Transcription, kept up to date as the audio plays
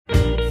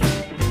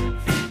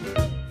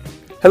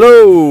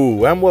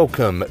Hello and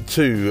welcome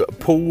to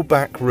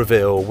Pullback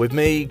Reveal with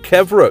me,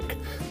 Kev Rook,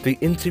 the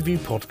interview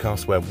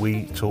podcast where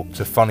we talk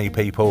to funny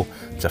people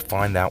to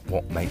find out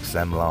what makes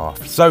them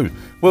laugh. So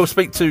we'll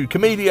speak to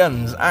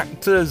comedians,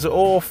 actors,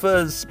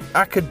 authors,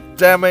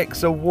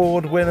 academics,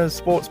 award winners,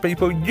 sports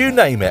people, you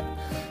name it,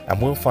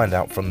 and we'll find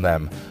out from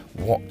them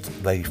what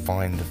they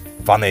find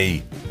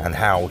funny and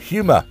how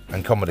humour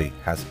and comedy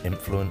has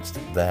influenced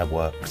their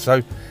work.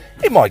 So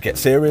it might get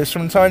serious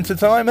from time to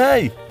time,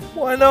 hey?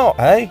 Why not,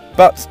 hey?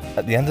 But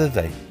at the end of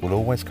the day, we'll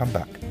always come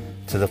back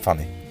to the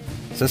funny.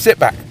 So sit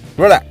back,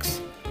 relax,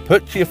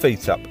 put your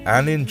feet up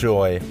and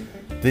enjoy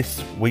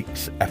this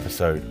week's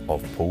episode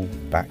of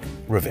Pullback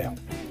Reveal.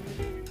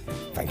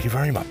 Thank you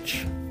very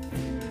much.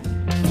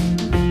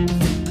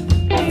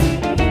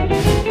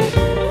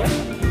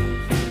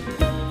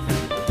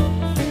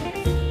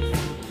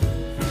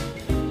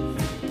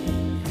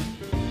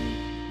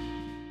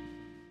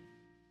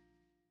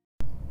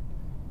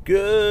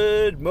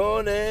 Good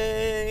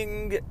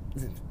morning,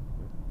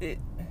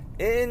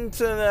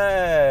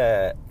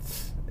 internet.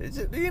 Is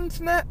it the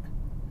internet?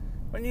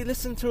 When you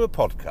listen to a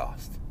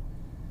podcast,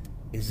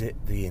 is it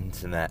the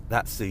internet?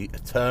 That's the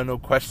eternal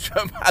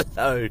question.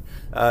 Hello.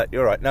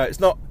 You're right. No, it's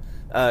not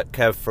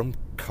Kev from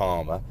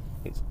Karma.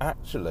 It's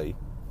actually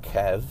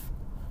Kev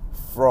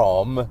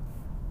from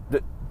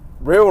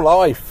real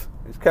life.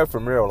 It's Kev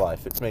from real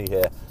life. It's me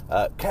here.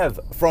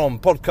 Kev from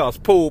podcast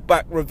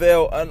Pullback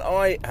Reveal, and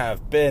I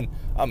have been,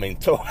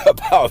 talk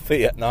about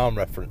Vietnam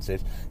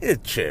references. It's a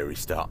cheery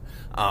start.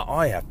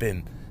 I have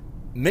been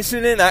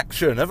missing in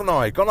action, haven't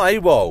I? Gone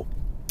AWOL.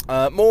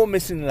 More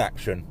missing in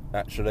action,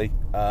 actually.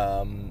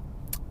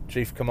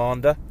 Chief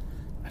Commander.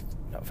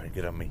 Not very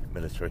good on me,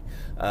 military.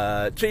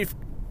 Chief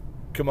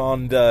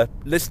Commander,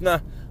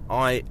 listener,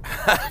 I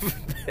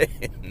have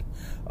been,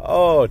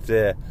 oh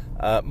dear,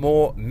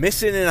 more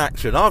missing in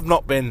action. I've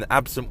not been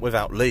absent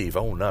without leave.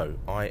 Oh no,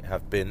 I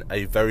have been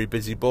a very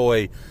busy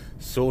boy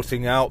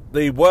sorting out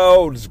the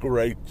world's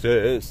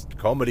greatest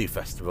comedy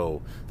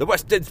festival, the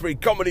West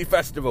Didsbury Comedy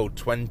Festival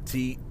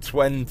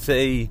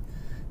 2020.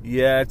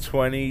 Yeah,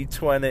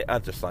 2020. I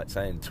just like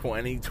saying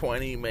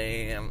 2020,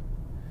 man.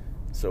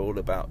 It's all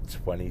about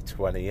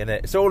 2020,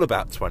 innit? It's all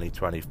about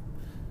 2020.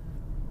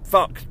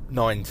 Fuck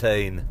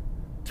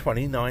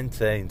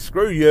 2019.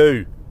 Screw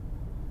you.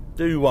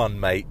 Do one,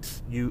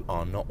 mate. You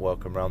are not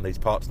welcome around these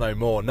parts no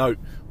more. No,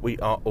 we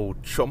are all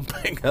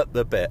chomping at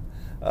the bit.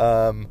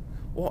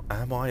 What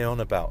am I on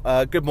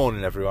about? Good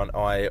morning, everyone.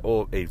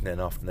 Or evening,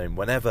 afternoon,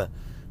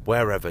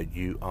 wherever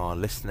you are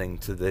listening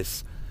to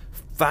this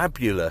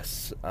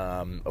fabulous,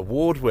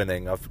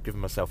 award-winning, I've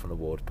given myself an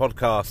award,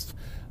 podcast,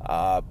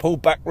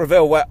 Pullback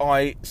Reveal, where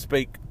I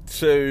speak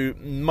to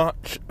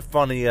much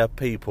funnier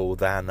people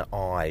than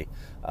I,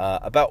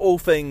 about all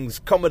things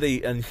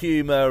comedy and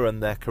humour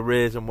and their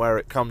careers and where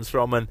it comes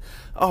from. And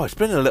it's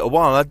been a little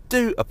while. I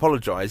do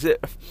apologise.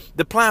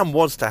 The plan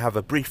was to have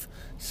a brief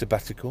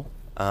sabbatical,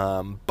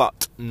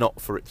 but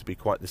not for it to be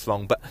quite this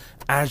long. But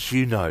as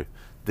you know,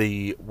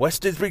 the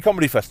West Didsbury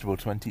Comedy Festival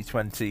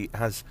 2020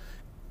 has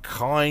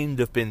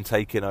kind of been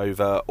taking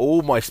over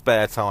all my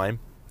spare time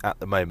at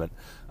the moment,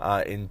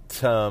 in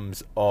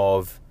terms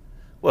of,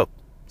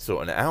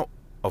 sorting it out,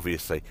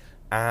 obviously.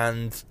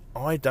 And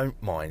I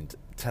don't mind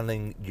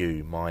telling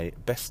you, my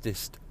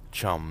bestest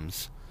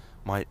chums,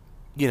 my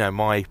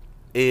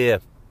ear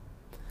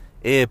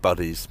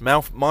buddies,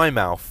 my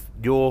mouth,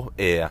 your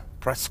ear,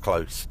 press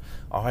close.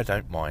 I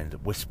don't mind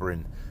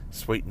whispering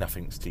sweet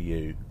nothings to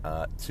you,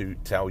 to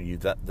tell you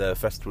that the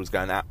festival's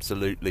going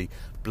absolutely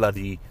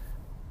bloody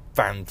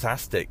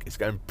fantastic. It's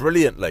going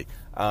brilliantly.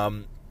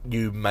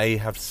 You may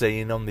have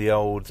seen on the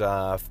old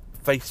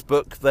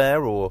Facebook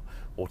there or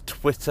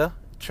Twitter.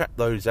 Check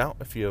those out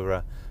if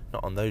you're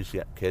not on those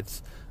yet,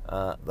 kids.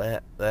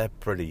 They're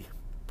pretty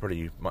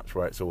much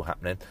where it's all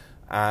happening.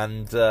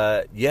 And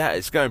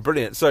it's going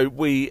brilliant. So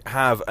we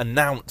have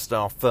announced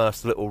our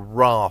first little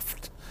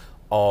raft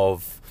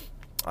of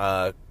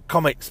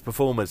comics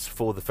performers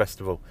for the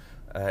festival.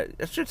 I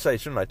should say,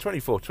 shouldn't I?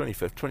 24th,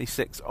 25th,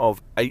 26th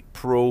of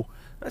April.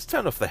 Let's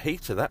turn off the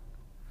heater. That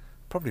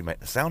probably make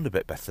the sound a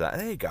bit better.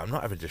 There you go. I'm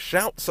not having to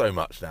shout so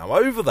much now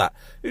over that.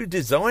 Who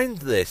designed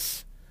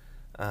this?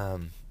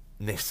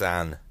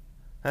 Nissan.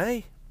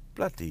 Hey?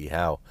 Bloody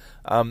hell.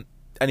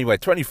 Anyway,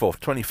 24th,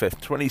 25th,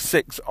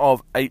 26th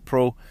of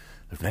April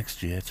of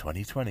next year,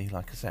 2020,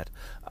 like I said.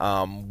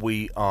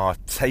 We are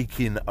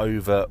taking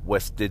over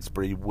West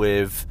Didsbury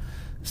with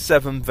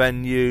 7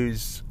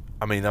 venues.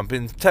 I've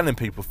been telling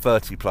people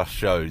 30 plus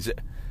shows.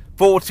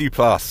 40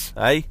 plus,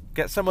 eh?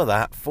 Get some of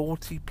that.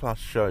 40 plus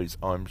shows,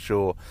 I'm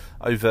sure.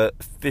 Over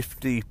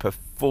 50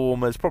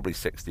 performers, probably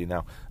 60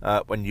 now,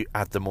 when you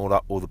add them all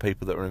up, all the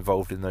people that are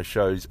involved in those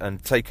shows,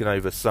 and taking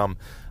over some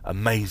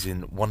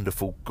amazing,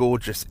 wonderful,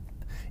 gorgeous,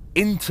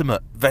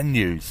 intimate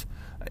venues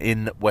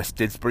in West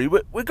Didsbury.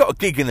 We've got a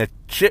gig in a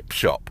chip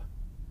shop.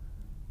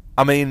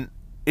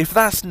 If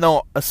that's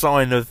not a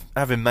sign of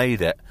having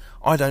made it,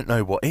 I don't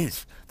know what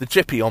is. The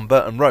Chippy on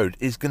Burton Road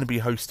is going to be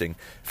hosting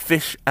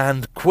Fish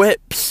and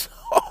Quips.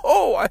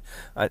 Oh,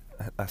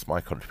 That's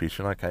my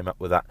contribution. I came up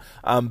with that.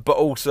 But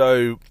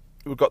also,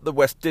 we've got the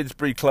West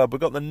Didsbury Club,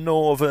 we've got the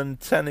Northern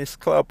Tennis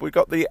Club, we've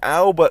got the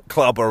Albert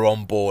Club are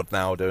on board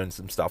now doing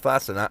some stuff.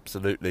 That's an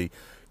absolutely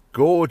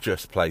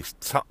gorgeous place,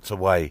 tucked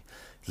away.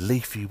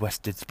 Leafy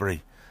West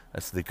Didsbury,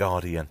 as the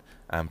Guardian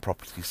and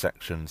property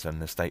sections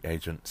and estate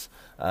agents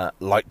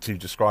like to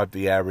describe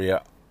the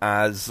area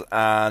as.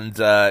 And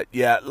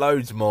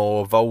loads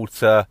more.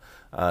 Volta,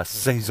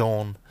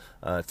 Saison,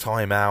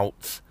 Time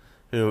Out.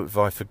 Who have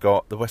I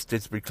forgot? The West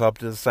Didsbury Club,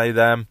 did I say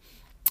them?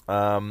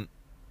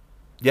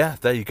 Yeah,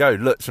 there you go.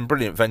 Look, some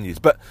brilliant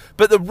venues. But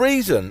the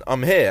reason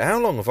I'm here, how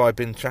long have I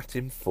been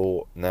chatting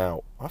for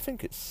now? I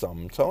think it's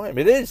some time.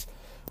 It is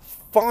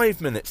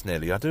 5 minutes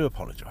nearly. I do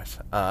apologise.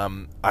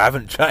 I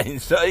haven't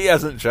changed. He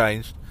hasn't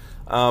changed.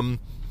 To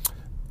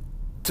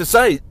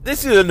say,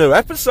 this is a new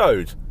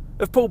episode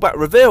of Pullback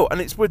Reveal,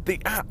 and it's with the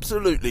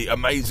absolutely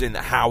amazing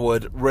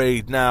Howard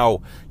Reed.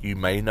 Now, you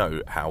may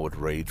know Howard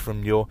Reed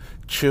from your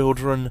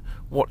children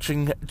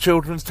watching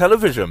children's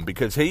television,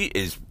 because he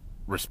is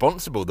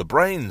responsible, the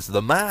brains,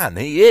 the man.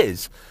 He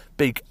is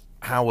Big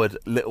Howard,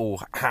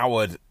 Little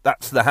Howard.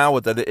 That's the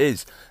Howard that it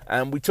is.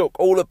 And we talk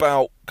all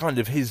about kind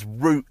of his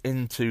route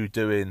into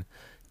doing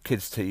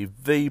kids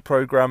TV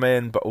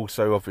programming, but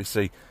also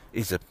obviously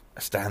he's a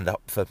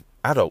stand-up for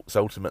adults.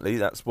 Ultimately,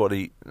 that's what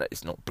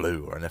it's not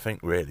blue or anything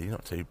really,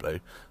 not too blue,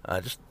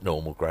 just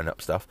normal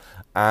grown-up stuff.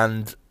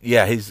 And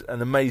yeah, he's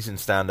an amazing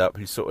stand-up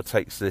who sort of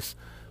takes this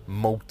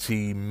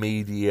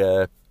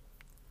multimedia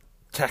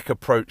tech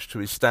approach to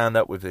his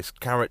stand-up with this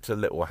character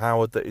Little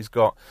Howard that he's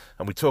got,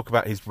 and we talk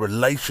about his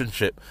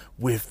relationship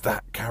with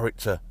that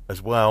character as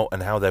well,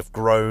 and how they've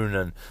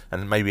grown,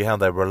 and maybe how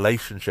their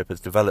relationship has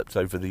developed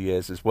over the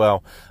years as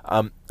well,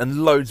 and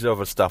loads of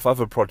other stuff,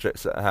 other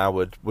projects that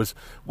Howard was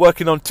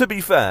working on, to be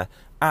fair,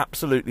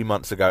 absolutely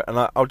months ago.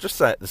 And I'll just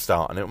say at the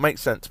start, and it'll make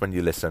sense when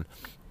you listen,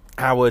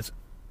 Howard,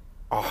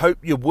 I hope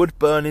your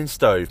wood-burning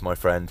stove, my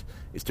friend,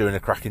 is doing a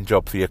cracking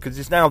job for you, because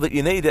it's now that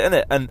you need it, isn't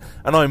it? And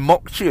I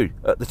mocked you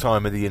at the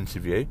time of the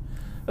interview.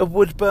 A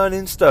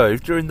wood-burning stove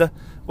during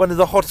one of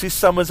the hottest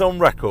summers on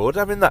record,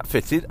 having that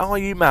fitted. Are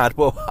you mad?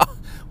 Well,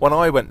 when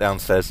I went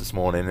downstairs this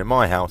morning in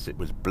my house, it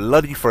was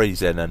bloody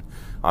freezing, and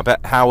I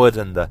bet Howard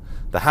and the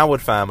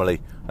Howard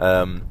family,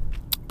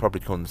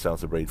 probably call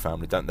themselves the Reed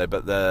family, don't they?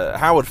 But the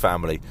Howard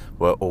family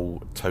were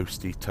all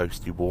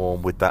toasty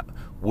warm with that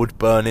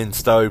wood-burning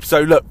stove.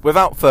 So look,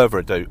 without further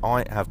ado,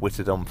 I have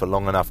whittled on for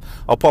long enough.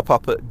 I'll pop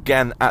up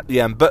again at the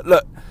end. But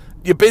look,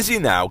 you're busy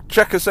now.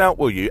 Check us out,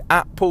 will you?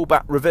 At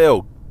Pullback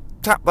Reveal.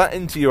 Tap that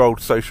into your old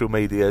social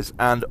medias,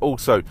 and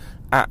also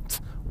at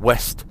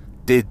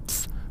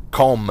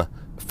WestDidsCom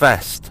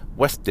Fest.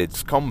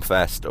 WestDidsCom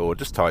Fest, or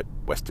just type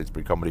West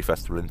Didsbury Comedy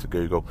Festival into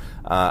Google,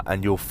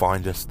 and you'll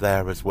find us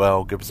there as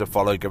well. Give us a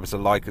follow, give us a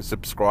like, a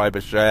subscribe,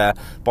 a share,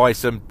 buy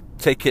some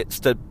tickets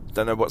to,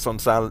 don't know what's on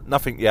sale,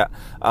 nothing yet,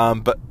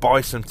 but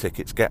buy some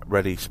tickets, get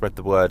ready, spread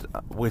the word.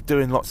 We're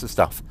doing lots of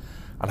stuff,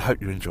 and I hope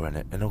you're enjoying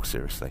it. And all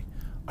seriously,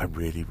 I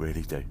really,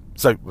 really do.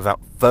 So without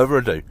further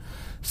ado,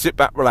 sit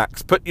back,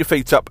 relax, put your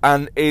feet up,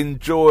 and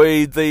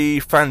enjoy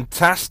the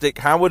fantastic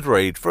Howard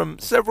Reed from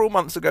several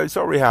months ago.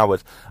 Sorry,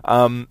 Howard.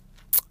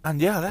 And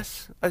yeah,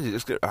 let's I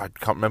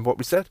can't remember what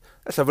we said.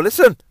 Let's have a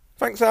listen.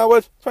 Thanks,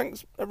 Howard.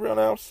 Thanks, everyone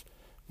else.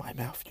 My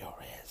mouth, your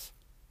ears.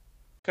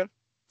 Okay.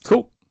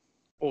 Cool.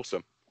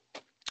 Awesome.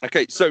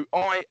 Okay, so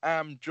I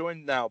am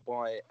joined now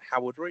by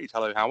Howard Reed.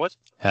 Hello, Howard.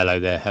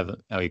 Hello there, How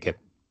are you, Kev?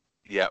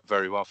 Yeah,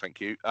 very well,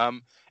 thank you.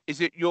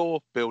 Is it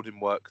your building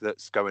work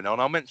that's going on?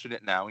 I'll mention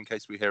it now in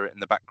case we hear it in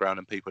the background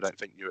and people don't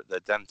think you're at the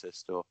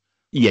dentist or.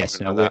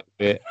 Yes, no,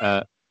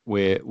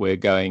 we're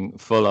going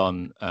full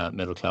on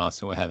middle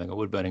class, and we're having a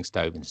wood burning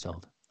stove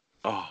installed.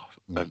 Oh,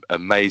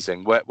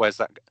 amazing! Where's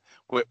that?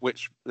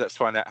 Which? Let's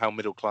find out how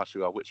middle class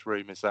you are. Which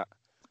room is that?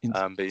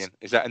 Being?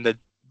 Is that in the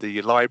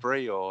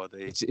library or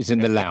the? It's in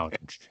the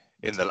lounge.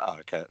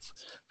 Okay, it's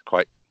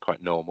quite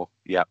normal.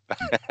 Yeah.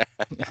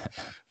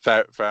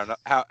 fair enough.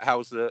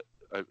 How's the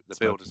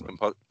builders can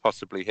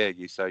possibly hear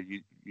you, so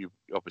you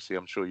obviously,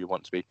 I'm sure you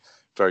want to be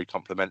very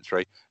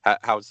complimentary.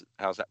 How's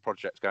that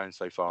project going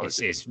so far?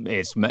 It's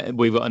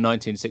we've got a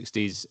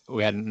 1960s.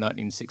 We had a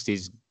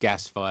 1960s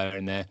gas fire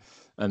in there,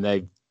 and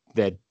they're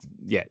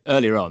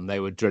earlier on they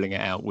were drilling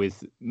it out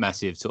with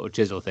massive sort of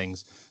chisel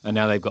things, and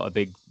now they've got a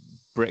big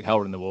brick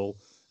hole in the wall,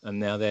 and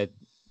now I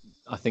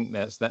think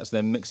that's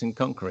them mixing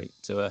concrete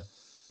to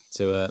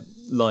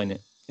line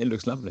it. It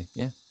looks lovely.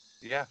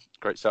 Yeah,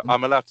 great. So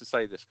I'm allowed to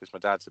say this because my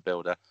dad's a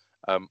builder.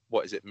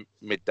 What is it,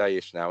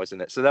 midday-ish now, isn't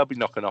it? So they'll be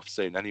knocking off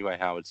soon anyway,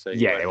 Howard. So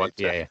yeah, they want,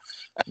 yeah.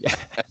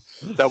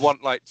 They'll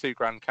want like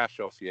 $2,000 cash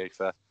off you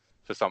for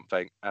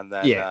something, and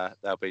then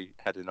they'll be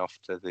heading off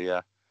to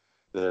the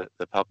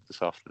pub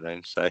this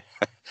afternoon. So,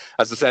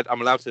 as I said,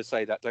 I'm allowed to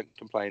say that. Don't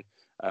complain.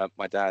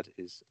 My dad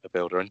is a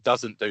builder and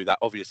doesn't do that.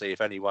 Obviously, if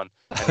any of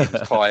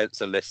his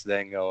clients are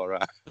listening, or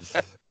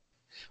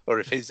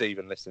if he's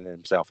even listening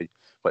himself, he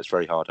works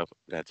very hard. I'll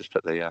just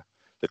put the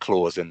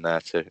clause in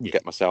there to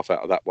get myself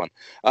out of that one.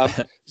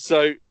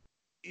 So,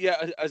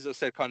 yeah, as I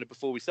said kind of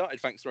before we started,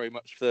 thanks very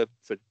much for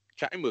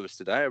chatting with us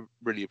today. I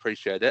really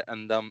appreciate it,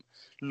 and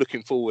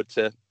looking forward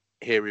to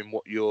hearing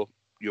what you're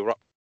up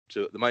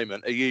to at the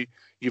moment. Are you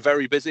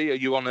very busy? Are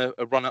you on a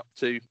run up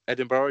to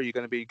Edinburgh? Are you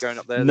going to be going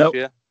up there this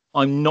year?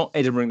 I'm not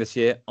Edinburgh this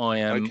year. I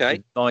am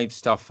okay. Live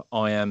stuff.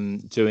 I am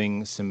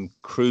doing some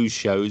cruise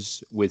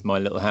shows with my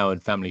Little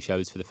Howard family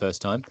shows for the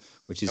first time,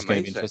 which is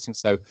going to be interesting.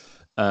 So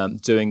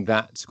doing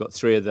that, got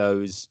 3 of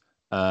those.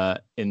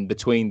 In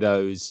between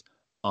those,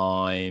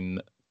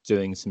 I'm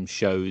doing some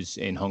shows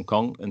in Hong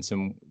Kong and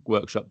some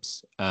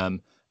workshops.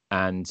 And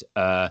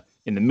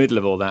in the middle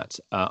of all that,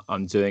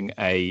 I'm doing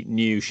a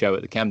new show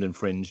at the Camden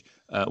Fringe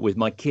with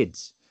my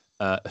kids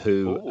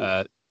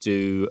who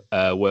do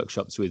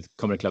workshops with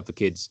Comedy Club for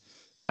Kids,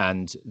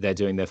 and they're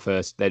doing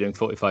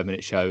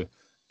 45-minute show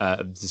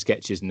of the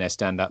sketches and their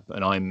stand-up,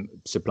 and I'm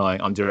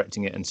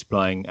directing it and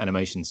supplying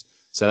animations.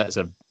 So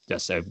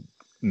that's a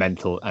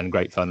mental and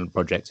great fun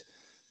project.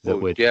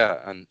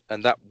 And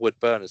that wood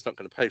burner's not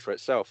going to pay for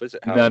itself, is it?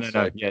 No.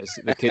 Yes,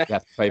 the kids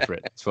have to pay for it.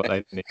 That's what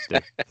they need to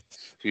do.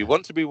 If you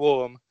want to be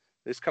warm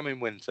this coming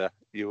winter,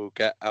 you will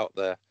get out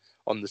there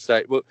on the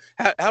stage. Well,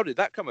 how did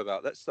that come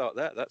about? Let's start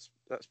there. That's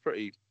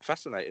pretty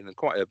fascinating and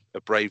quite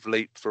a brave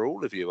leap for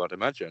all of you, I'd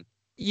imagine.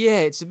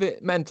 Yeah, it's a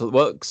bit mental.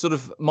 Well, sort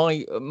of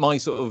my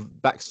sort of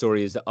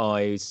backstory is that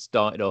I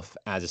started off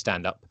as a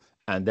stand-up,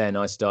 and then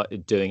I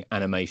started doing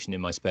animation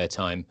in my spare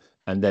time,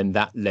 and then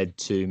that led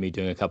to me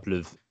doing a couple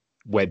of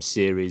web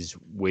series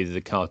with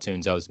the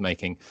cartoons I was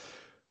making,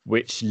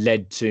 which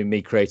led to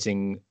me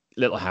creating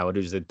Little Howard,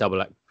 who's the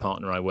double act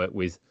partner I work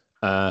with.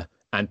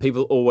 And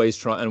people always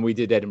try, and we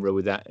did Edinburgh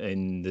with that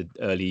in the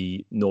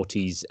early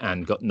noughties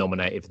and got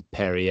nominated for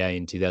Perrier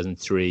in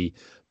 2003.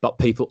 But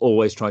people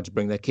always tried to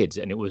bring their kids,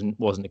 and it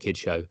wasn't a kid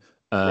show.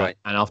 Right.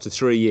 And after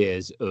 3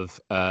 years of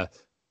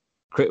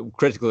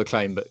critical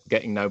acclaim, but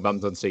getting no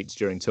bums on seats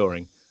during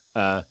touring,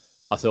 I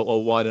thought,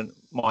 well,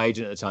 my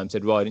agent at the time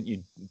said, why don't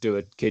you do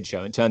a kid show?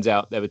 And it turns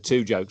out there were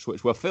 2 jokes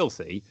which were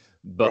filthy,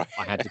 but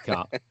I had to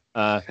cut.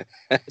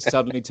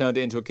 Suddenly turned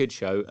it into a kids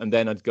show, and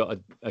then I'd got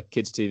a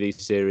kids TV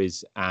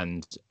series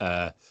and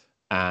did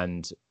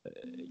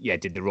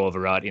the Royal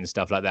Variety and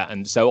stuff like that.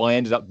 And so I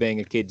ended up being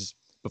a kids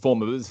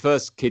performer. But the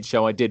first kids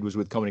show I did was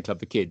with Comedy Club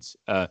for Kids,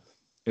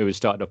 who was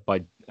started off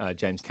by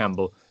James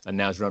Campbell and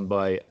now is run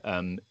by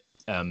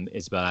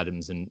Isabel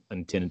Adams and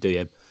Tina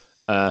Duyeb.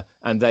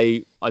 And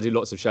I do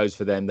lots of shows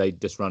for them. They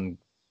just run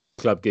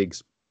club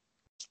gigs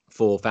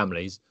for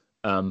families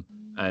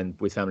and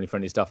with family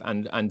friendly stuff.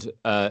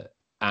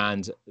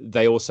 And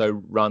they also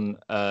run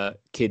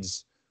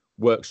kids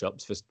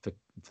workshops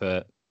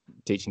for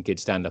teaching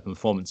kids stand up and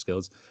performance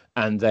skills.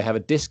 And they have a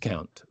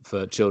discount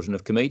for children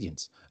of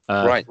comedians.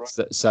 Right.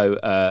 So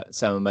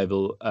Sam and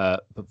Mabel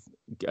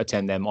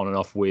attend them on and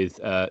off with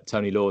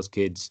Tony Law's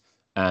kids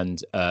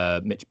and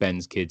Mitch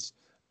Ben's kids.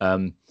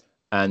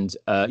 This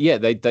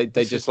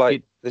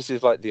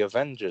is like the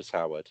Avengers,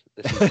 Howard.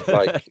 This is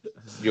like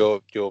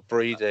you're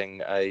breeding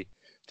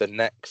the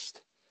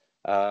next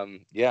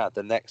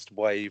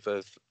wave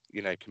of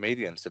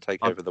comedians to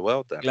take over the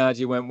world. Then glad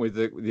you went with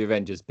the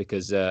Avengers,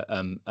 because the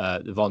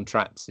Von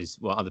Trapps is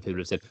what other people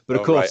have said. But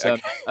of course,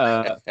 right,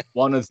 okay.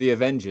 One of the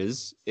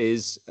Avengers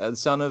is the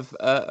son of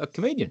a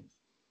comedian.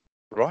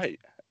 Right.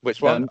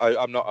 Which one?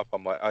 I'm not up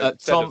on my. I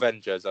said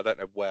Avengers. I don't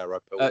know where I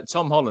put.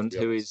 Tom Holland,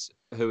 who is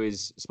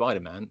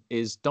Spider-Man,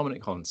 is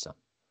Dominic Holland's son.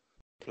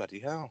 Bloody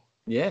hell!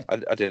 Yeah,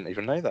 I didn't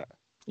even know that.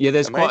 Yeah,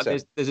 there's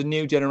a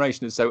new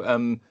generation.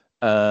 So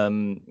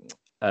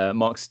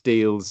Mark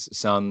Steele's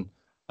son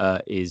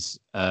is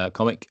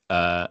comic,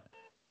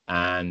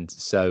 and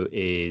so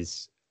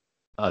is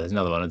there's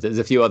another one. There's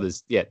a few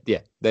others. Yeah.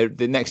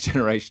 The next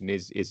generation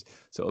is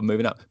sort of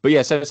moving up. But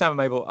yeah, so Sam and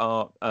Mabel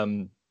are.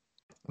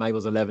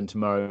 Mabel's 11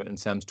 tomorrow and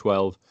Sam's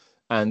 12,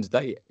 and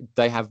they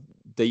have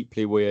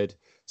deeply weird,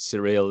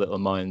 surreal little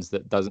minds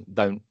that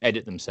don't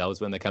edit themselves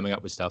when they're coming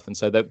up with stuff, and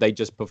so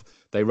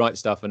they write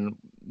stuff, and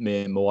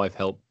me and my wife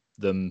help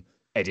them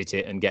edit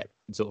it and get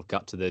sort of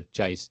cut to the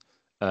chase,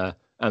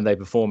 and they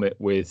perform it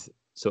with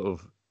sort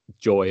of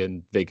joy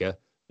and vigor,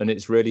 and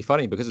it's really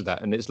funny because of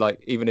that. And it's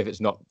like, even if it's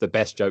not the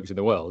best jokes in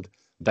the world,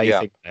 they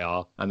think they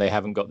are, and they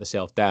haven't got the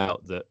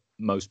self-doubt that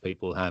most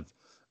people have.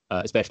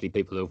 Especially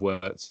people who have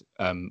worked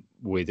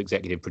with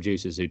executive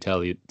producers who tell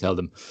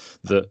them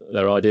that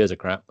their ideas are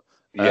crap.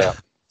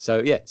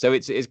 So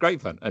it's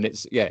great fun, and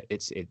it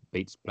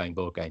beats playing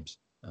board games.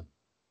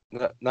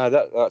 No,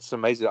 that's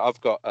amazing.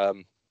 I've got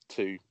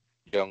 2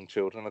 young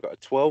children. I've got a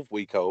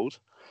 12-week-old.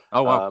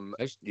 Oh wow!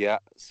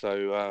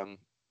 So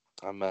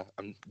I'm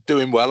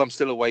doing well. I'm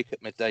still awake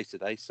at midday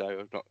today, so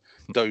I've not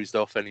dozed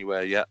off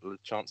anywhere yet. The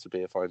chance to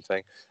be a fine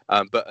thing.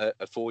 But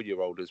a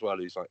 4-year-old as well,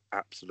 who's like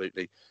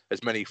absolutely,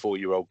 as many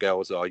 4-year-old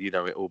girls are. It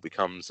all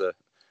becomes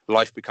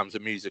life becomes a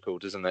musical,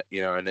 doesn't it?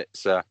 And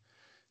it's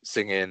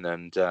singing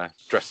and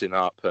dressing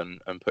up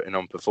and putting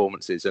on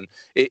performances. And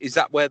is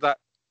that where that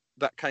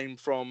came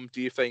from?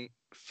 Do you think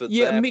for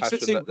their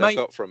passion that they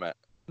got from it?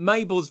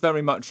 Mabel's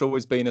very much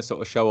always been a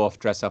sort of show-off,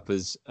 dress up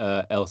as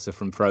Elsa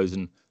from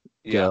Frozen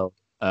girl.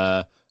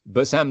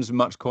 But Sam's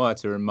much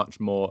quieter and much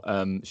more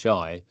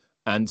shy.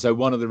 And so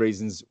one of the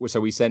reasons, so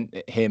we sent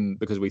him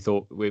because we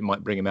thought we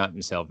might bring him out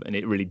himself, and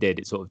it really did.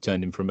 It sort of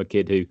turned him from a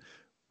kid who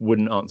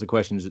wouldn't answer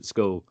questions at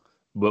school,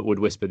 but would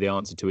whisper the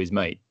answer to his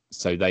mate,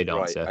 so they'd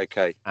Right. answer.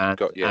 Okay. And,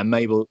 Got you. and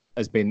Mabel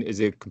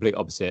is a complete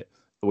opposite.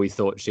 We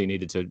thought she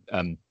needed to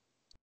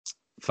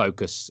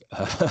focus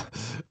her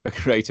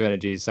creative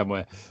energy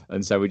somewhere,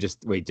 and so we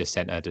just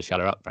sent her to shut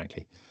her up,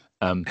 frankly.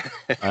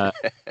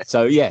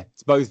 So yeah,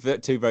 it's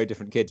both two very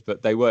different kids,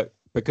 but they work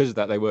because of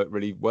that. They work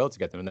really well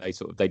together, and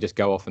they just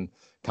go off and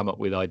come up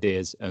with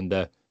ideas, and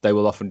they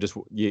will often just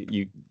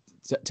you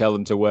tell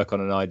them to work on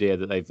an idea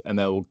that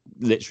they'll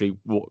literally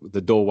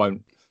the door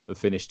won't have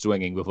finished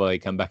swinging before they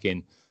come back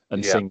in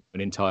and sing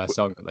an entire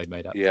song that they've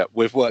made up. Yeah,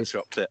 we've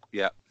workshopped it.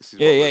 Yeah.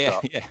 Yeah.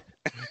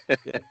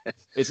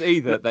 It's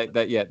either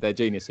they're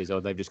geniuses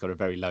or they've just got a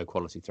very low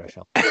quality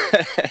threshold.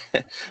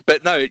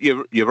 But no,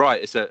 you're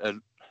right. It's a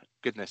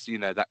goodness,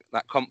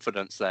 that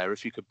confidence there.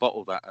 If you could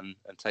bottle that and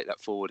take that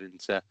forward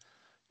into,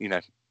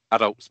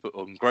 adults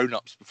or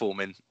grown-ups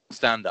performing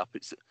stand-up,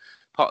 it's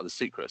part of the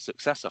secret of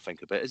success, I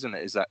think, a bit, isn't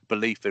it? Is that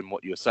belief in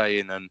what you're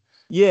saying and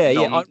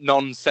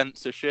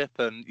non-censorship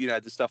and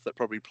the stuff that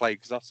probably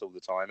plagues us all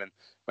the time and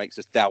makes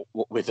us doubt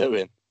what we're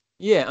doing.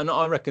 Yeah, and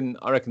I reckon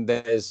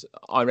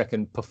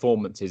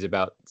performance is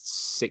about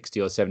 60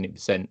 or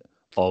 70%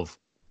 of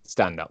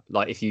stand-up.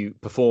 Like if you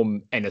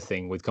perform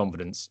anything with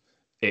confidence,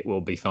 it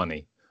will be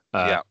funny.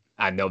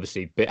 And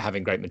obviously,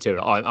 having great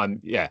material.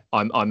 I'm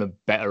a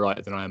better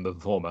writer than I am a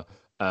performer.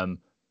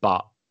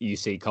 But you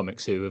see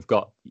comics who have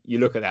got. You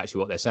look at actually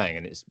what they're saying,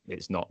 and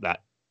it's not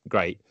that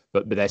great,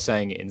 but they're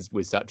saying it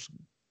with such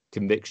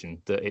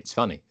conviction that it's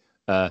funny.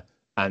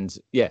 And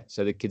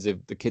so the kids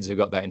have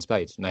got that in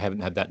spades, and they haven't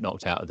had that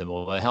knocked out of them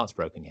or their hearts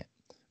broken yet.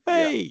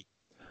 Hey,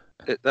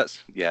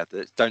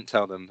 don't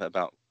tell them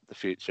about the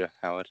future,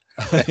 Howard.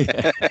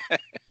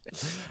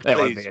 There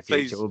won't be a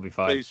future. We'll be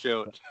fine.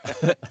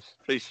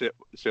 Please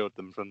shield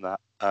them from that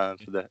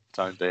for the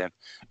time being.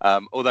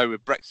 Although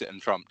with Brexit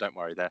and Trump, don't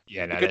worry there.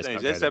 Yeah, no, the good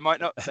news is they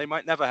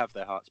might never have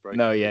their hearts broken.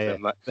 No, yeah.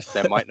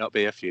 There might not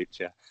be a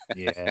future.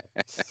 Yeah.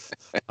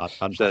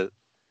 So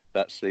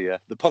that's the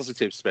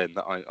positive spin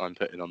that I'm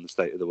putting on the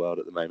state of the world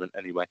at the moment.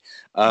 Anyway,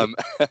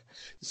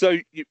 so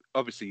you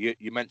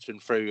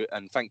mentioned through,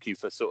 and thank you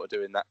for sort of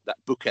doing that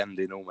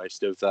bookending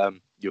almost of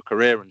your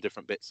career and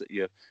different bits that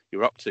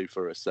you're up to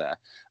for us there.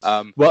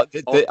 My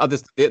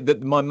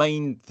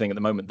main thing at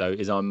the moment though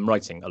is I'm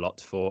writing a lot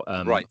for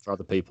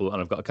other people,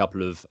 and I've got a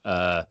couple of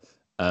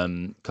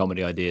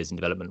comedy ideas in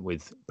development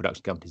with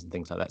production companies and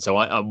things like that. So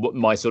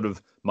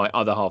my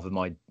other half of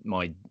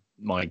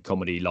my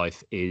comedy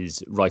life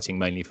is writing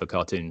mainly for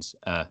cartoons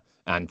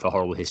and for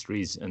horrible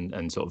histories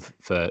and sort of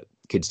for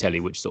kids telly,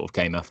 which sort of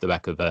came off the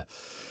back of the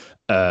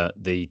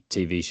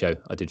TV show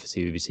I did for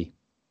CBBC.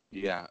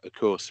 Yeah, of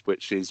course,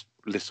 which is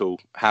Little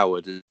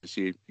Howard, as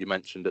you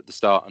mentioned at the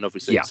start, and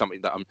obviously it's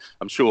something that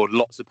I'm sure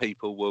lots of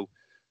people will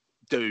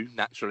do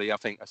naturally. I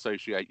think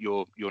associate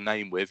your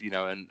name with,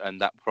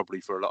 and that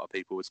probably for a lot of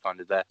people was kind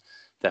of their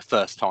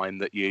first time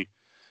that you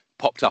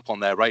popped up on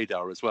their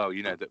radar as well.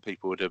 That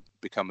people would have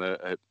become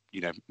a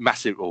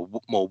massive or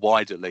more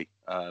widely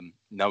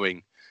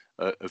knowing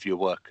of your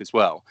work as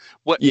well.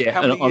 How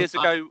many years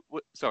ago?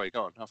 Sorry,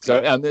 go on.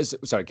 Sorry,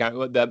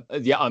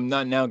 I'm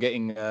now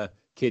getting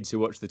kids who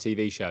watch the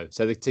TV show.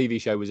 So the TV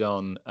show was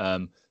on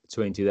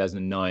between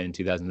 2009 and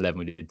 2011.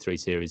 We did 3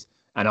 series,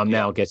 and I'm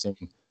now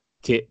getting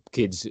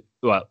kids,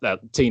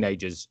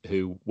 teenagers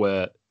who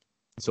were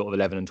sort of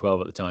 11 and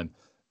 12 at the time,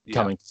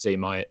 coming to see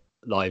my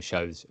live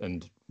shows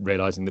and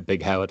realizing that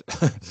Big Howard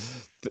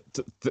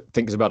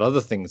thinks about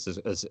other things as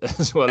well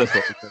as what we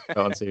talk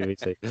on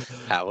CBBC.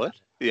 Howard,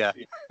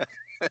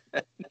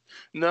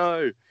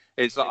 no,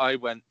 it's like I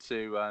went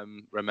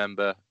to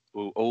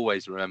will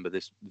always remember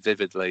this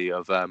vividly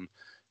of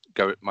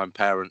my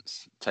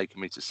parents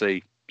taking me to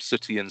see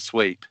Sooty and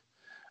Sweep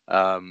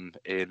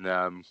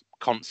in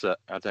concert.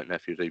 I don't know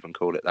if you'd even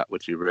call it that,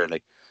 would you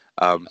really?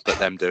 But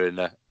them doing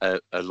a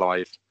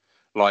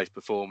live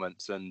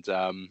performance, and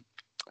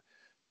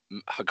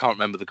I can't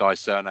remember the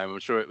guy's surname. I'm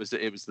sure it was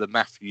the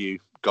Matthew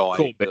guy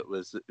Corbett. That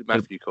was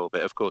Matthew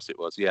Corbett. Of course it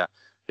was,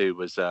 who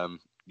was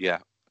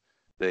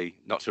the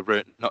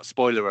not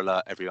spoiler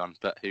alert everyone,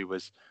 but who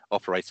was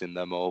operating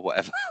them or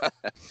whatever.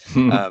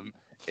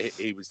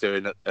 He was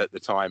doing it at the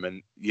time,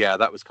 and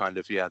that was kind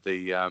of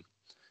the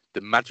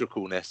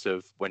magicalness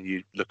of when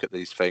you look at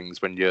these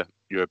things when you're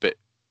a bit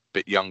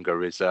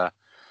younger is a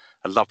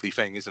lovely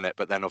thing, isn't it?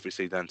 But then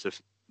obviously to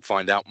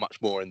find out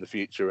much more in the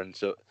future and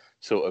to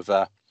sort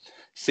of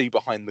see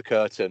behind the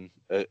curtain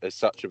as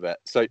such of it.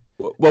 So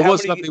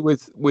what's lovely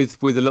with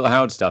the Little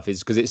Howard stuff is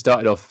because it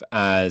started off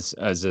as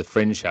a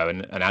fringe show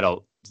and an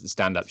adult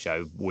stand-up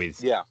show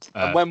with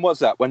and when was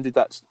that? When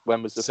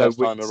was the first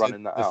time of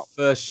running that out?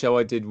 The first show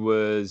I did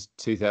was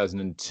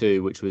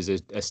 2002, which was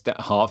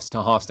half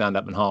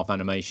stand-up and half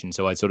animation.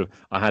 So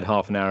I had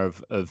half an hour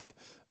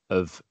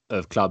of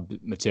club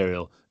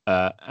material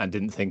and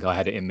didn't think I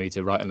had it in me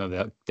to write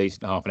another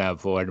decent half an hour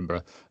before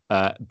Edinburgh,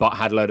 but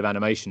had a load of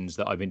animations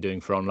that I've been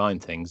doing for online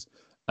things.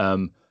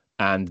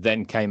 and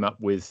then came up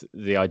with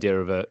the idea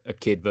of a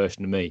kid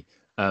version of me.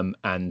 So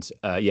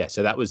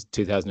that was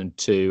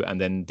 2002,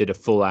 and then did a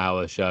full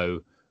hour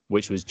show,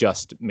 which was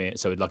just me.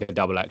 So like a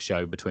double act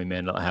show between me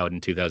and Little Howard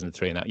in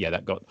 2003, and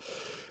that got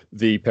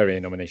the Perrier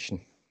nomination.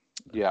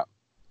 Yeah.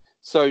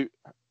 So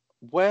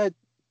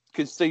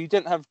so you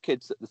didn't have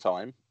kids at the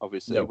time,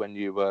 obviously, No. when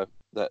you were,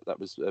 that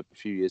was a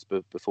few years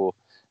before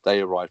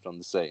they arrived on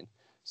the scene.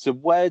 So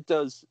where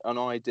does an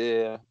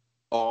idea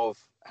of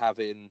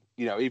having,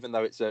 even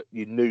though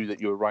you knew that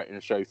you were writing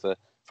a show for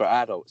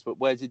adults, but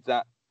where did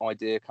that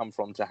idea come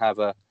from to have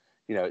a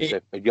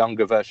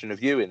younger version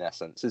of you, in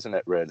essence, isn't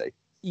it, really?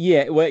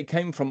 Yeah, where it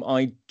came from,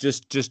 I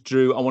just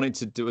drew. I wanted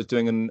to do, was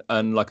doing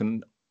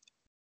an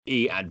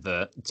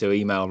e-advert to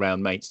email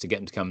around mates to get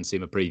them to come and see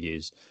my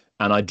previews,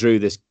 and I drew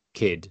this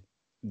kid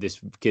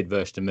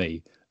version of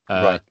me,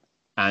 right,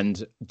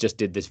 and just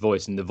did this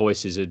voice, and the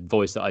voice is a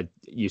voice that I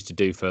used to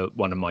do for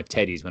one of my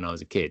teddies when I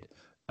was a kid,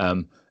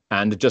 and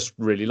I just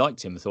really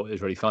liked him. I thought it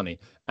was really funny,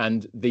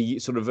 and the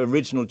sort of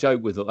original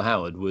joke with Little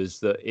Howard was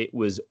that it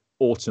was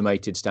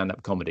automated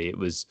stand-up comedy. It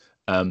was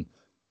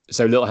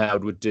so Little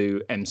Howard would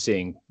do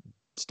emceeing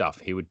stuff.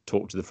 He would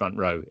talk to the front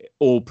row,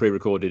 all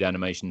pre-recorded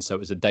animations. So it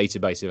was a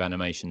database of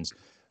animations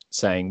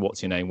saying,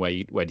 what's your name,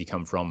 where do you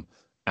come from?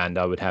 And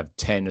I would have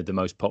 10 of the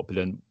most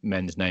popular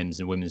men's names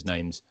and women's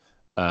names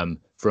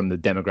from the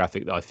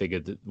demographic that I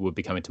figured that would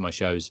be coming to my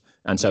shows.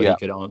 And so he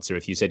could answer.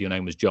 If you said your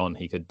name was John,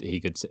 he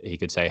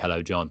could say,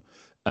 hello, John.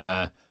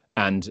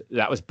 And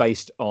that was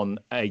based on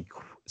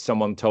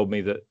someone told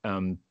me that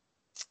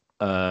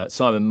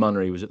Simon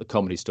Munnery was at the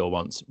Comedy Store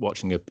once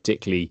watching a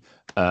particularly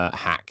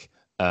hack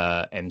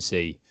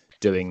MC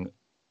doing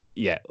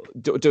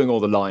all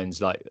the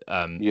lines like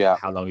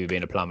how long have you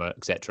been a plumber,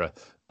 etc.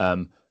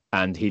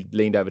 And he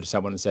leaned over to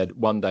someone and said,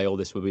 one day all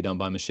this will be done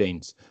by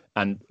machines.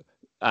 And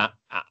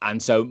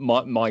so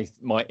my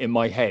in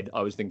my head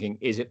I was thinking,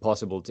 is it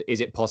possible to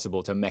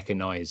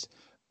mechanize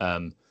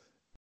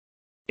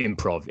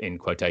improv, in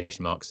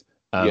quotation marks?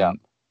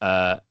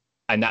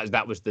 And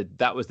that was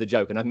the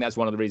joke, and I think that's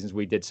one of the reasons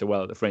we did so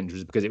well at the Fringe,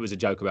 was because it was a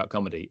joke about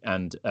comedy.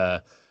 And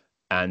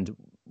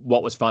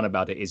what was fun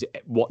about it is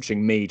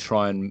watching me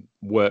try and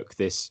work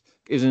this.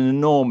 It was an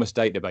enormous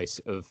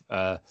database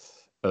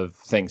of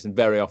things, and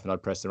very often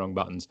I'd press the wrong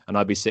buttons, and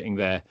I'd be sitting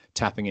there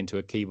tapping into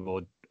a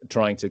keyboard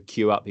trying to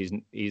cue up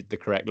the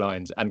correct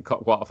lines, and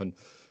quite often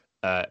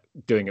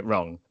doing it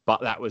wrong. But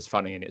that was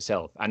funny in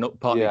itself, and not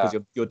partly because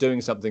you're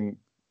doing something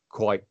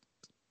quite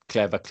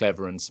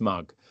clever and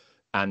smug,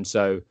 and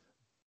so.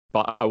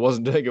 But I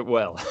wasn't doing it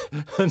well,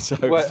 and so.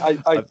 Well, I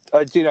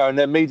and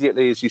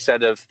immediately, as you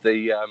said, of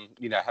the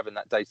having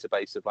that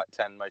database of like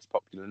 10 most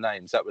popular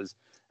names, that was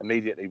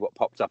immediately what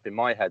popped up in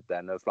my head.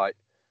 Then of like,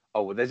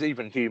 oh, well, there's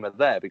even humour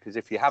there, because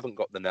if you haven't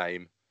got the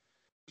name,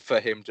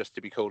 for him just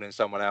to be calling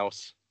someone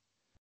else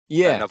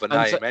another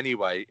name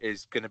anyway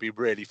is going to be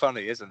really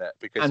funny, isn't it?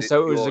 Because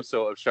you're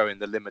sort of showing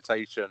the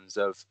limitations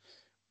of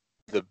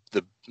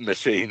the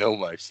machine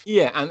almost.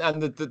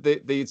 And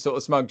the sort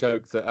of smug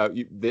joke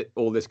that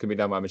all this can be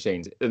done by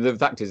machines. The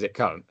fact is it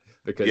can't,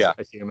 because a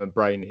human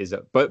brain is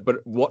but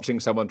watching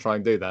someone try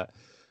and do that,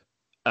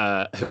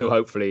 who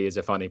hopefully is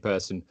a funny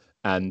person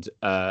and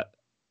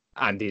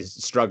is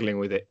struggling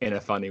with it in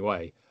a funny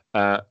way,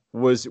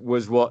 was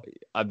what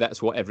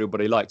that's what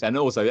everybody liked. And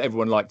also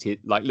everyone liked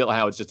it. Like Little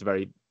Howard's just a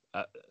very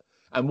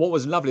and what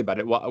was lovely about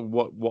it,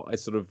 what I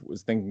sort of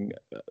was thinking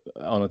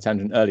on a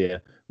tangent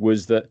earlier,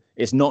 was that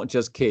it's not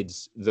just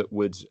kids that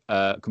would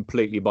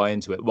completely buy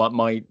into it.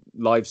 My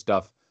live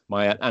stuff,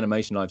 my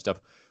animation live stuff,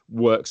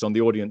 works on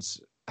the audience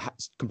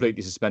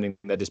completely suspending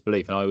their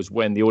disbelief. And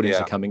when the audience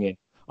are coming in,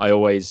 I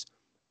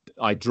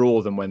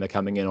draw them when they're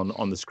coming in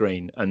on the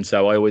screen. And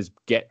so I always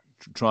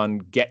try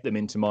and get them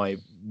into my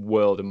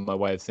world and my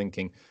way of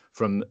thinking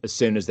from as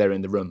soon as they're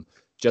in the room,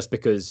 just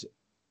because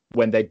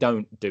when they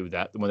don't do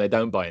that, when they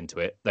don't buy into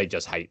it, they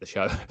just hate the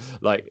show.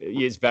 Like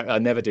I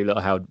never do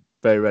Little Howard,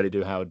 very rarely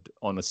do Howard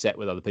on a set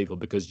with other people,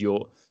 because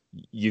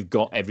you've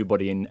got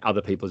everybody in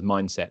other people's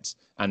mindsets,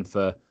 and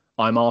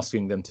I'm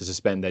asking them to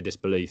suspend their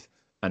disbelief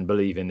and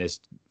believe in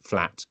this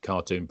flat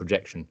cartoon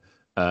projection.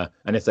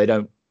 And if they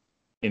don't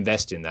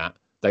invest in that,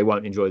 they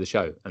won't enjoy the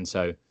show. And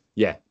so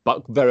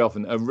but very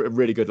often a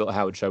really good Little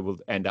Howard show will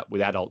end up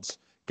with adults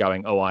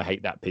going, oh, I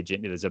hate that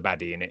pigeon. There's a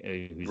baddie in it.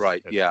 Who's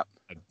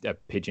a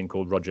pigeon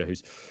called Roger,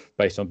 who's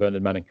based on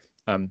Bernard Manning.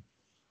 And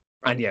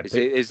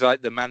it's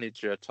like the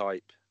manager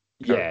type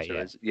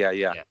character.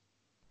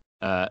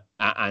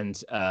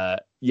 And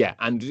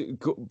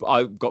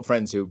I've got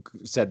friends who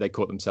said they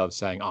caught themselves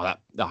saying, oh,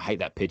 I hate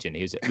that pigeon.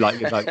 He was like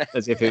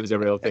as if it was a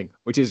real thing,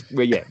 which is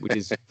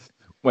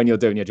when you're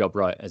doing your job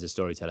right as a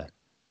storyteller.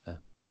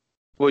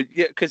 Well,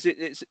 yeah, because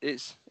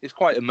it's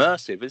quite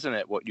immersive, isn't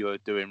it? What you're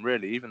doing,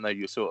 really, even though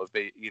you're sort of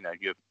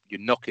you're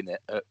knocking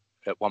it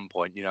at one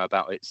point,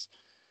 about its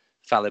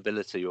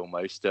fallibility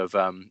almost of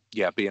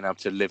being able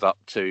to live up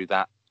to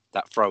that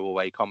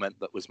throwaway comment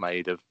that was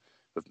made of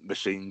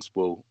machines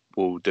will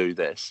do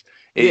this.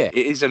 It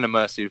is an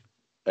immersive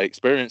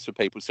experience for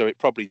people, so it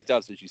probably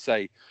does, as you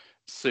say,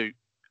 suit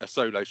a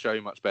solo show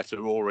much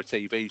better, or a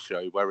TV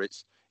show where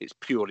it's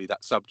purely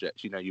that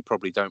subject. You know, you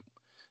probably don't.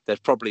 There's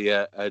probably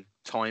a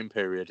time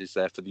period is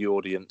there for the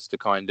audience to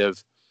kind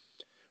of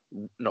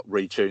not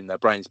retune their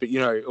brains, but you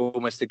know,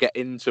 almost to get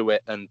into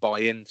it and buy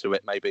into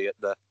it. Maybe at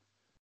the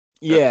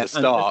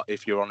start,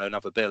 if you're on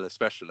another bill,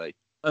 especially.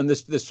 And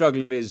the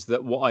struggle is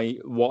that what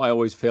I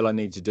always feel I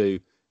need to do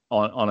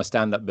on a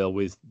stand-up bill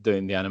with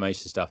doing the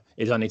animation stuff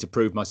is I need to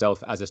prove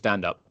myself as a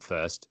stand-up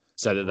first,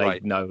 so that they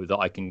know that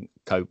I can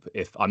cope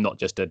if I'm not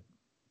just a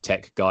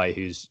tech guy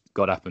who's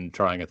got up and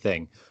trying a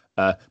thing.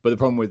 But the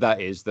problem with that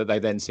is that they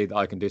then see that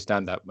I can do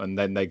stand-up, and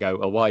then they go,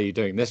 "Oh, why are you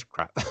doing this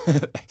crap?"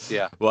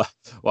 Yeah. Why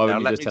now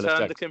would you just tell us? Let me jokes?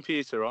 turn the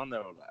computer on.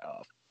 They're all like,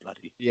 "Oh,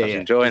 bloody, yeah,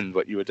 enjoying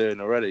what you were doing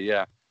already."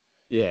 Yeah.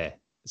 Yeah.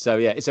 So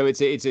it's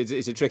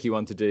a tricky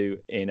one to do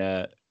in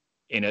a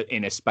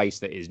space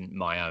that isn't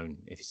my own,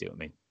 if you see what I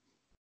mean.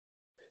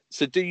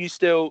 So do you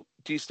still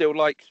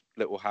like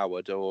Little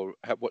Howard, or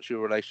what's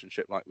your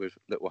relationship like with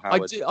Little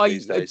Howard? I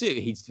do.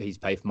 He's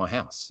paid for my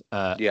house.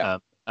 Yeah.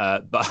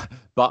 But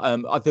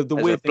the there's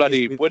weird a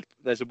bloody thing is wood.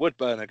 There's a wood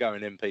burner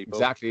going in, people.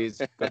 Exactly,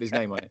 it's got his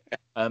name on it.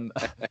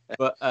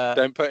 But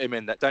don't put him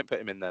in there. Don't put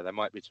him in there. There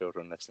might be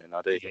children listening.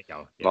 I do.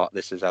 Yeah. Mark,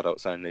 this is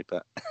adults only.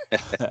 But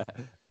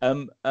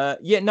no,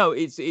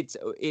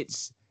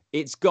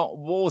 it's got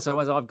also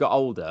as I've got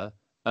older.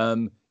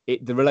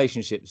 The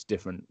relationship's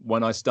different.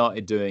 When I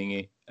started doing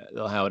it,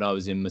 Howard, I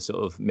was in my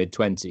sort of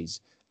mid-20s,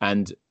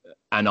 and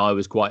I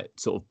was quite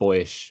sort of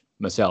boyish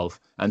myself,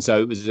 and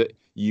so it was I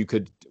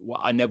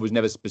was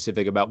never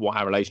specific about what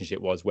our relationship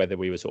was, whether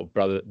we were sort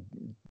of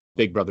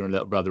big brother and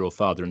little brother, or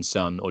father and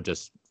son, or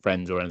just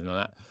friends, or anything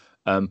like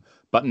that.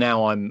 But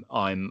now I'm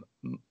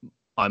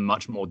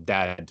much more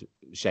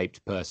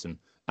dad-shaped person,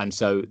 and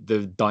so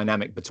the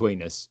dynamic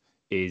between us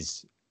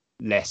is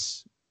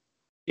less.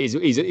 Is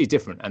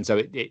different, and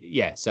so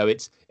so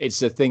it's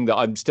a thing that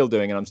I'm still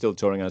doing, and I'm still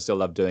touring, and I still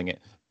love doing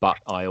it, but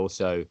I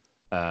also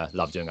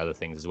love doing other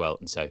things as well,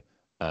 and so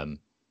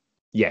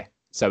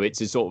so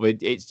it's a sort of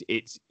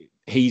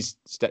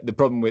the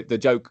problem with the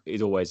joke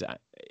is always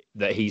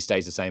that he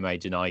stays the same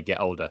age and I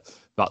get older,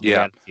 but the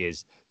reality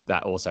is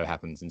that also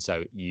happens, and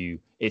so I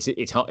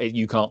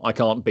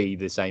can't be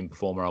the same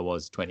performer I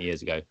was 20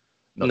 years ago.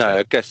 No,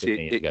 I guess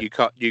you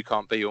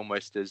can't be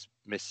almost as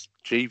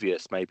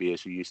mischievous maybe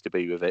as you used to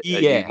be with it.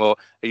 Yeah. Are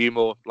you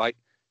more like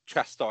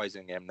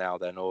chastising him now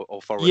then, or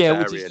authoritarian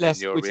which is less,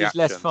 in your which reactions?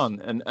 is less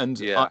fun, and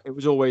it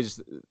was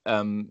always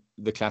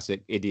the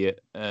classic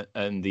idiot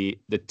and the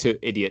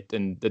idiot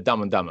and the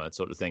Dumb and Dumber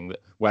sort of thing.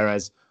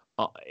 Whereas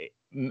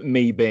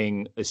me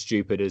being as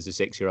stupid as a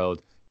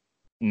 6-year-old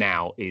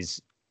now is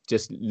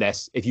just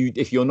less.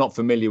 If you're not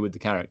familiar with the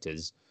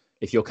characters,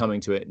 if you're coming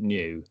to it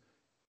new,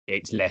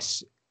 it's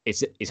less.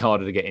 It's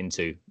harder to get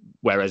into.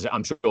 Whereas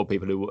I'm sure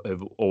people who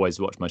have always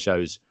watched my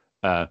shows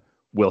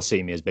will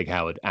see me as Big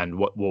Howard, and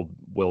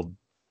will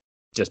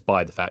just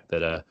buy the fact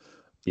that I've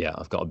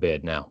got a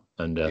beard now.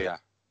 And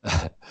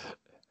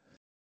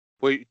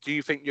well, do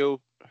you think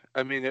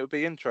I mean, it would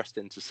be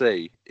interesting to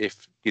see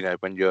if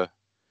when you're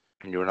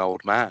an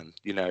old man,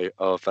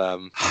 of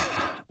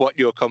what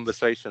your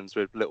conversations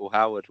with Little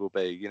Howard will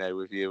be.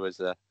 With you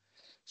as a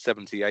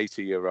 70,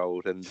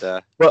 80-year-old, and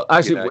well,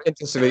 actually,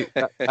 interestingly,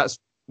 that's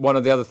one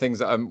of the other things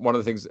that one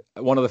of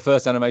the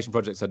first animation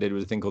projects I did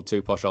was a thing called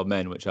Two Posh Old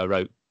Men, which I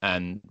wrote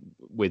and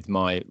with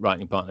my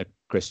writing partner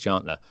Chris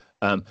Chandler,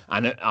 and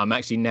I'm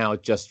actually now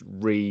just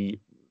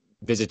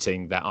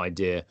revisiting that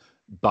idea,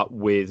 but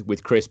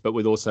with Chris, but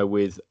also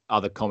with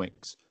other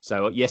comics.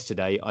 So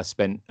yesterday I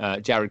spent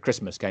Jared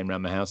Christmas came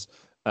around my house,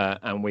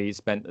 and we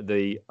spent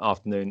the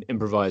afternoon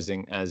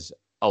improvising as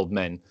old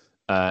men,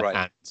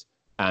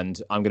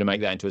 and I'm going to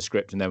make that into a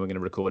script, and then we're going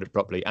to record it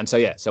properly. And so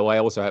I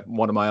also have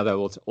one of my other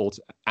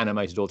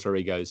animated alter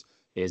egos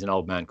is an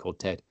old man called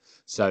Ted.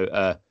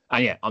 So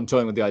I'm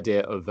toying with the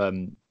idea of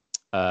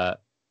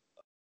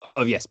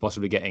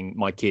possibly getting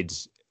my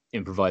kids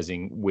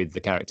improvising with the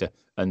character.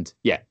 And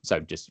so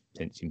just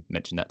since you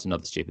mentioned, that's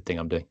another stupid thing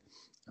I'm doing.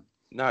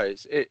 No,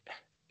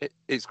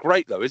 it's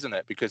great though, isn't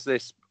it? Because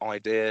this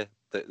idea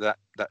that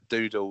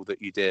doodle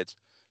that you did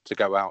to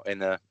go out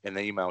in an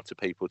email to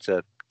people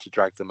to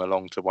drag them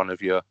along to one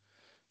of your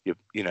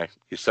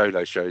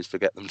solo shows to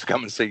get them to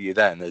come and see you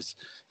then,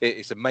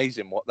 it's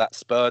amazing what that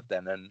spurred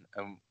then, and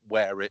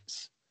where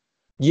it's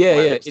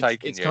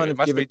taking it's you. Kind it of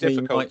must be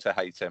difficult to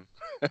hate him.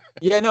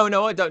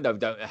 No, I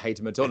don't hate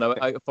him at all. No,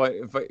 like I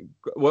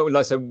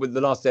said, with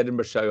the last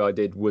Edinburgh show I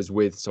did was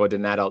I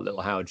did an adult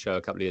Little Howard show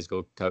a couple of years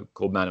ago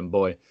called Man and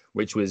Boy,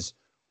 which was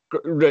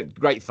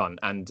great fun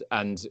and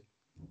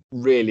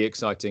really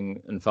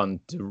exciting and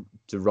fun to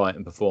write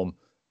and perform.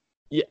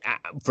 Yeah,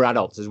 for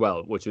adults as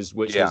well, which was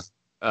lovely.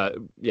 He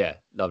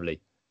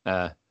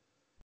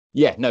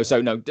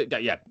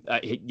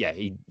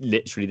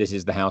literally, this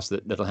is the house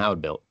that Little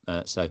Howard built.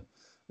 I'd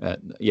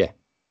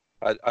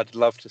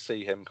love to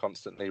see him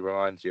constantly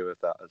remind you of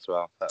that as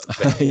well.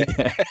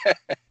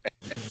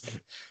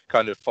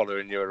 Kind of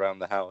following you around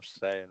the house,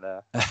 saying,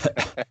 "Are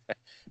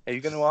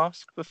you going to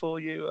ask before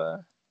you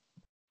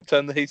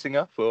turn the heating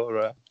up?"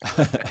 Or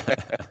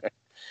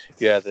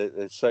Yeah,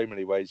 there's so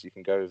many ways you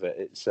can go with it.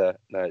 It's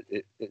no,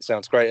 it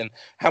sounds great. And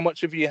how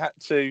much have you had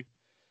to?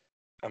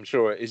 I'm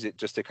sure, is it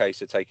just a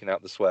case of taking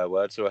out the swear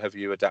words, or have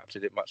you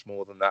adapted it much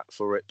more than that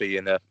for it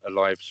being a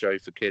live show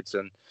for kids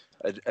and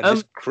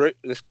this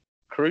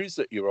cruise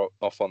that you're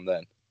off on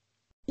then?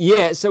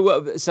 Yeah,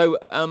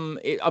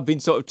 I've been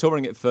sort of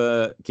touring it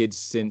for kids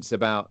since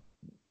about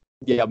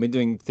I've been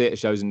doing theatre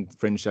shows and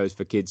fringe shows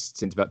for kids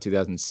since about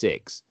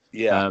 2006.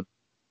 Yeah.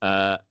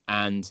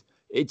 And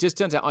it just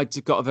turns out I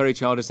just got a very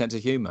childish sense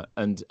of humour,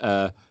 and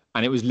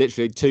it was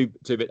literally two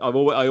bit. I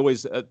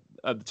always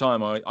at the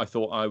time I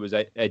thought I was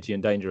edgy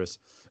and dangerous,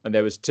 and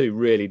there was two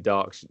really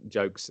dark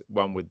jokes,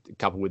 one with a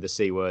couple with the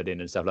C word in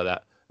and stuff like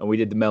that. And we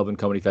did the Melbourne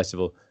Comedy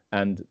Festival,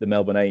 and the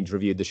Melbourne Age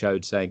reviewed the show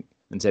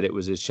said it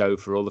was a show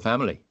for all the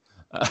family.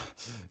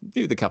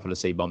 With a couple of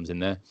C bombs in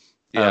there.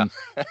 Yeah.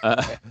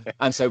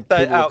 And so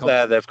out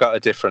there, they've got a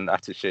different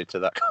attitude to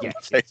that. Yeah,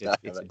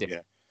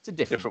 it's a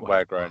different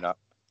way of growing up.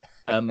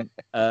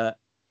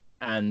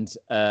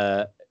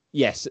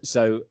 Yes,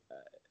 so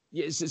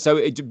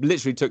it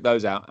literally took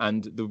those out,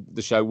 and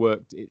the show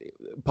worked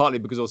partly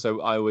because also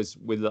I was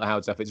with Little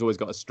Howard stuff. It's always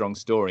got a strong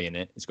story in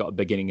it. It's got a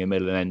beginning, a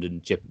middle, and end,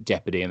 and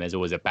jeopardy, and there's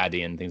always a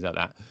baddie and things like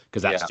that,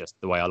 because that's just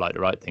the way I like to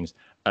write things,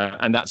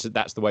 and that's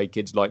the way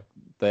kids like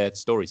their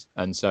stories.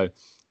 And so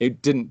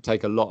it didn't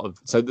take a lot of.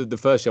 So the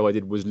first show I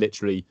did was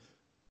literally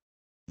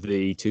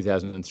the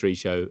 2003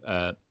 show,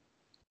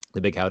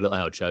 the Big Howard Little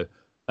Howard show,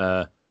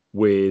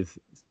 with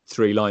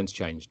 3 lines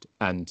changed,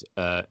 and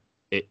I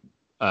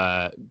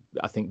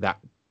think that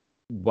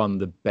won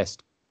the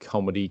best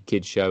comedy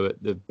kids show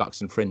at the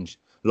Buxton Fringe.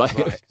 Like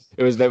right.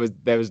 there was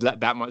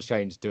that much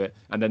change to it.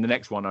 And then the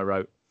next one I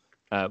wrote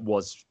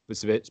was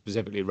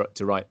specifically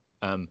to write.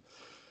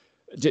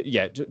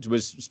 It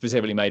was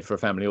specifically made for a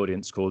family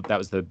audience. That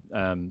was the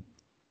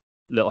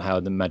Little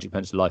Howard, the Magic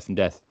Pencil, Life and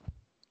Death.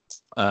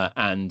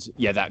 And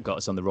that got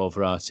us on the Royal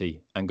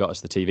Variety and got us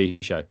the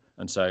TV show.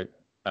 And so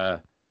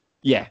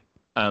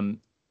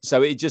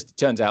so it just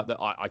turns out that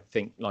I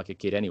think like a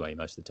kid anyway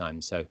most of the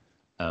time. So,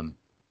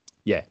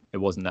 it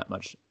wasn't that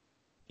much.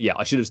 Yeah,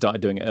 I should have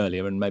started doing it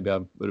earlier, and maybe I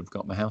would have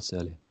got my house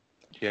earlier.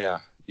 Yeah,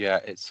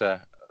 it's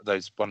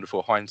those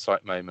wonderful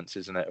hindsight moments,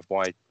 isn't it? Of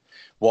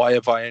why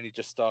have I only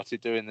just started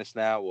doing this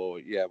now,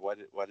 or why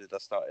did I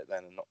start it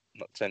then and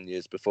not 10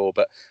 years before?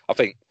 But I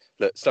think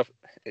that stuff,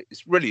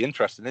 it's really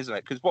interesting, isn't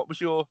it? Because what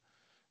was your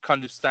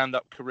kind of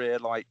stand-up career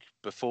like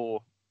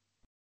before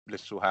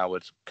Little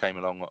Howard came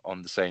along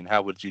on the scene?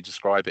 How would you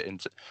describe it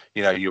into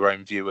your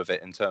own view of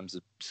it in terms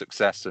of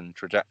success and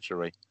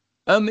trajectory?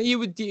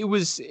 It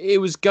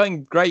was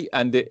going great,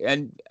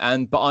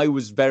 but I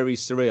was very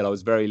surreal. I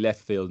was very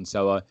left field, and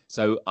so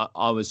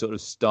I was sort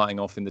of starting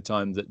off in the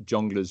time that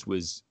Jongleurs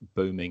was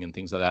booming and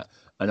things like that.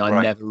 And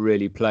I never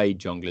really played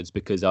Jongleurs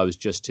because I was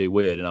just too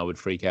weird, and I would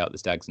freak out the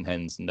Stags and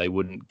Hens, and they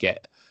wouldn't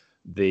get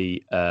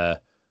the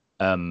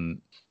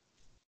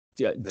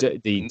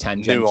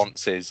tangent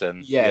nuances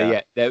and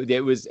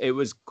it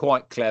was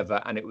quite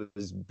clever, and it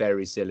was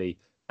very silly,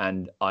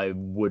 and I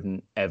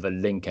wouldn't ever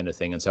link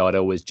anything, and so I'd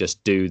always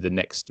just do the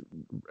next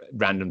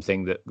random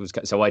thing that was.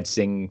 So I'd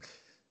sing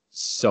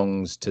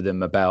songs to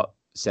them about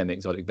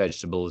semi-exotic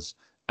vegetables,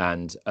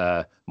 and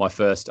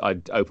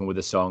I'd open with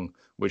a song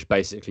which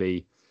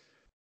basically,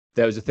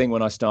 there was a thing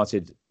when I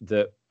started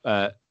that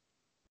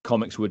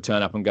comics would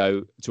turn up and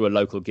go to a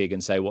local gig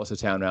and say, "What's a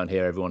town around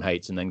here everyone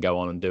hates?" and then go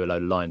on and do a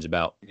load of lines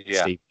about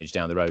Stevenage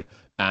down the road.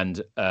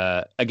 And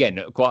again,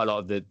 quite a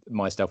lot of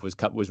my stuff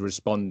was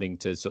responding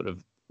to sort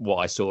of what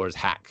I saw as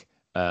hack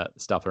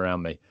stuff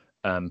around me.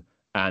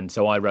 And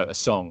so I wrote a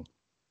song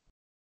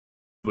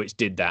which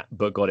did that,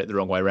 but got it the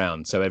wrong way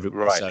around. So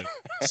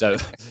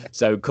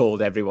so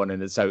called everyone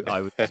in. So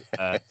I would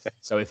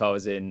so if I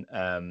was in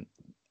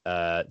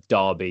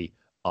Derby,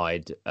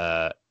 I'd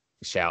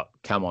shout,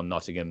 "Come on,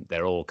 Nottingham!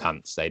 They're all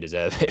cunts. They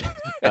deserve it."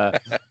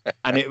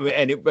 and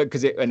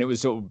it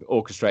was sort of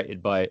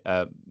orchestrated by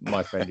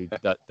my friend.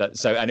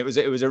 And it was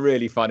a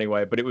really funny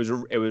way, but it was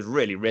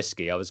really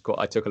risky. I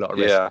took a lot of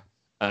risk.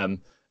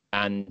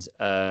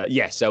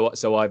 So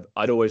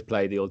I'd always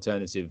play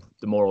the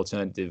more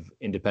alternative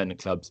independent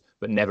clubs,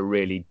 but never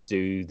really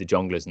do the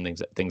Jongleurs and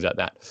things like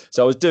that.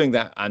 So I was doing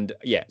that, and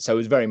so it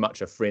was very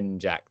much a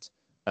fringe act,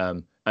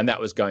 and that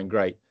was going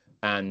great.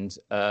 And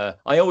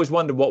I always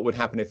wondered what would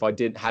happen if I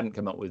hadn't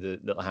come up with the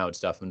Little Howard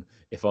stuff, and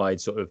if I'd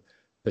sort of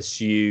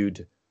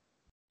pursued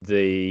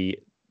the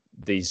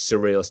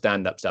surreal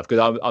stand-up stuff,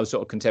 because I was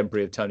sort of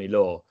contemporary of Tony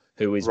Law,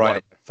 who is one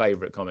of my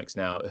favourite comics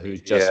now,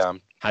 who's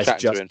has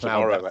just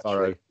ploughed that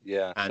furrow.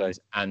 Yeah,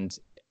 and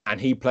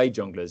he played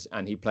Jongleurs,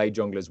 and he played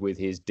Jongleurs with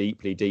his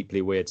deeply,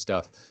 deeply weird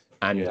stuff,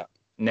 and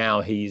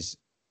now he's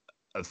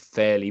a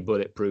fairly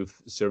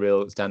bulletproof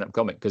surreal stand-up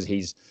comic, because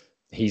he's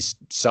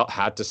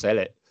had to sell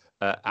it.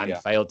 And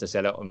failed to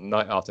sell it on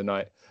night after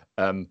night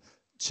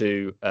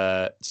to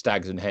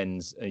Stags and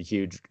Hens and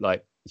huge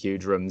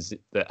rooms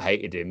that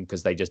hated him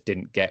because they just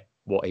didn't get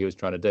what he was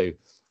trying to do,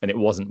 and it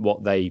wasn't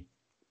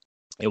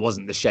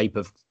the shape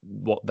of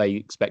what they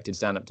expected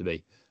stand up to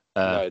be.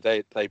 No,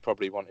 they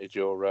probably wanted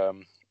your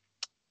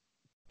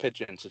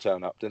pigeon to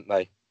turn up, didn't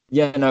they?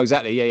 Yeah, no,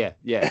 exactly.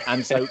 Yeah.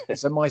 And so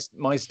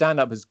my stand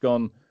up has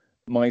gone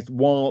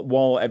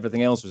while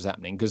everything else was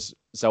happening, because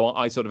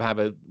I sort of have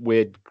a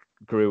weird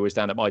career with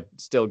stand up. I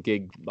still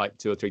gig like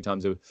 2 or 3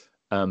 times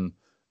a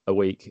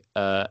week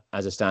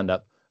as a stand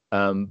up.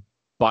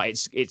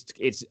 But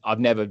it's I've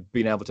never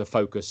been able to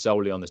focus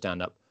solely on the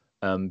stand up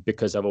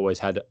because I've always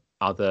had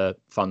other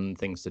fun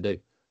things to do.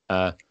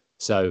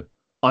 So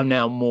I'm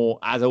now more,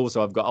 as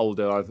also I've got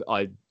older,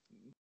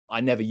 I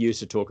never used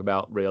to talk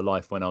about real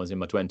life when I was in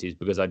my 20s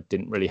because I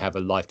didn't really have a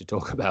life to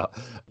talk about.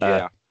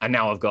 And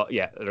now I've got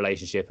a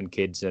relationship and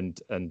kids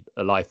and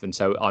a life, and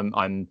so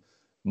I'm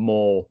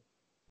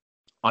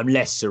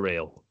less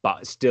surreal,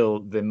 but still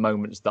the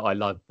moments that I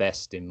love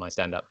best in my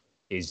stand-up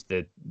is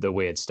the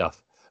weird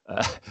stuff.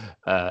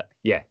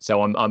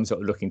 So I'm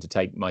sort of looking to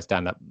take my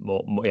stand-up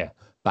more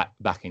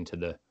back into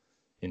the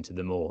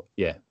more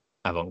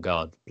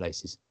avant-garde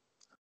places.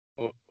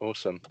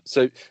 Awesome.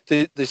 So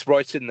this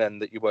writing then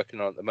that you're working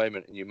on at the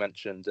moment, and you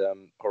mentioned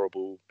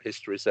Horrible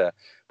Histories there.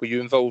 Were you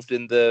involved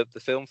in the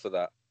film for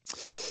that?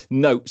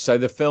 No. So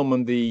the film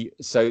and the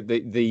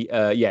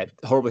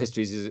Horrible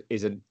Histories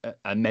is an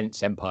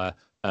immense empire.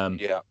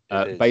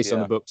 Based on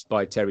the books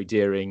by Terry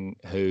Deering,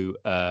 who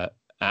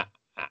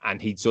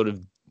and he sort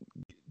of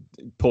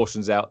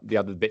portions out the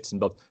other bits and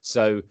bobs.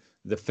 So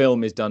the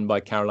film is done by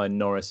Caroline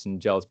Norris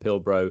and Giles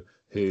Pilbrow,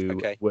 who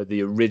were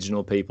the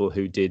original people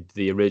who did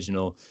the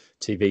original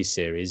TV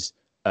series.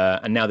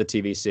 And now the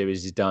TV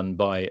series is done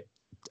by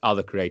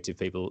other creative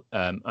people.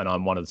 And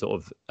I'm one of the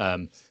sort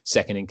of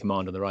second in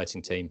command on the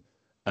writing team.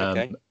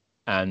 But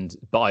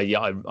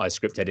I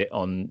script edit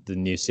on the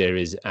new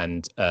series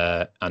and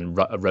wrote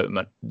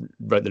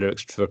the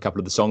lyrics for a couple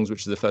of the songs,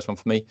 which is the first one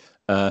for me.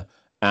 The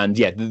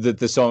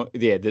song,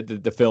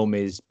 the film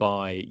is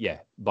by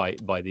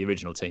the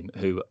original team,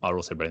 who are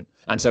also brilliant.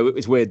 And so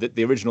it's weird that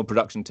the original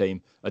production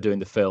team are doing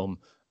the film.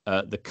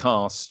 The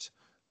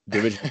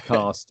original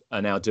cast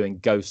are now doing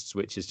Ghosts,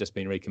 which has just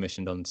been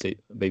recommissioned on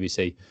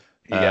BBC.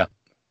 One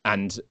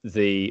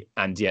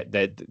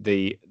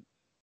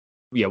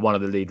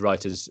of the lead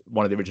writers,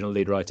 one of the original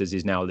lead writers,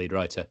 is now a lead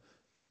writer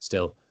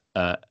still.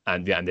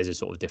 And there's a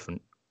sort of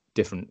different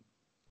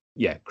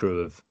crew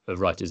of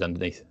writers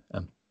underneath.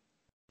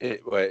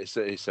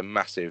 It's a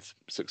massive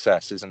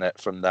success, isn't it?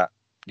 From that,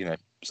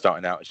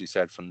 starting out, as you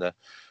said, from the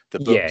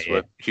books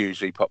were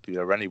hugely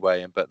popular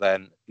anyway, but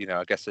then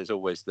I guess there's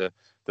always the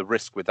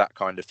risk with that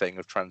kind of thing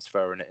of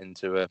transferring it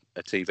into a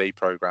TV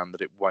program that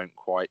it won't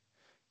quite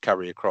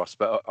carry across.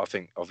 But I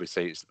think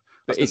obviously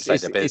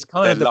it's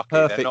kind of the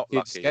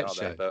perfect sketch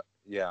show. But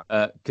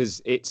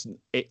because it's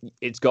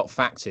got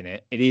facts in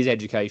it. It is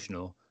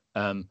educational,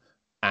 and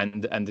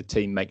the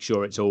team make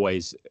sure it's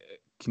always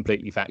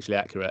completely factually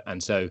accurate,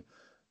 and so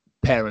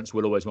parents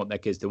will always want their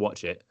kids to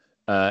watch it.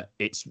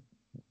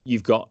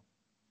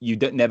 You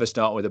don't never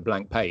start with a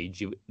blank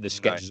page. The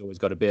sketch has always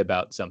got to be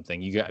about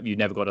something. You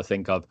never got to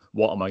think of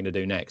what am I going to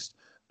do next.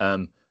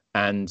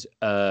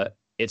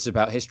 It's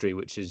about history,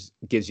 which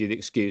gives you the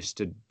excuse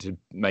to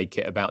make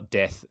it about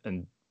death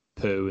and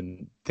poo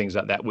and things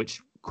like that,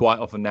 which quite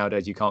often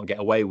nowadays you can't get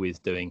away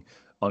with doing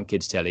on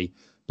kids' telly.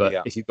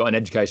 But if you've got an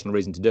educational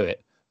reason to do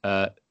it,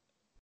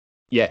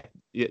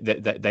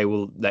 they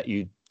will let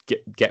you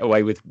get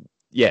away with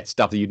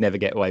stuff that you'd never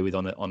get away with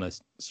on a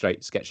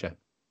straight sketch show.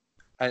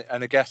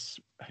 And I guess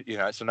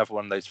it's another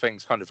one of those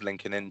things, kind of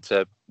linking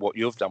into what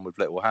you've done with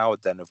Little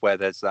Howard, then, of where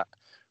there's that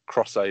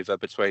crossover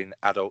between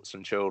adults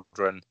and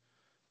children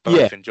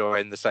both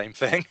enjoying the same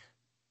thing.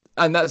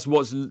 And that's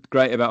what's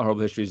great about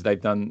Horrible Histories. They've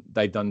done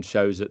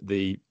shows at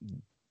the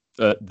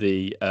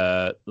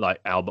like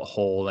Albert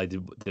Hall. They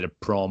did a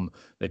prom.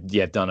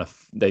 They've done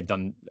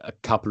a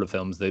couple of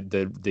films.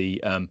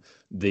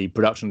 The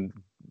production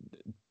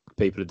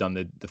people have done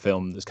the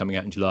film that's coming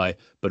out in July,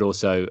 but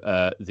also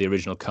the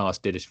original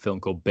cast did a film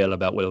called Bill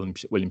about William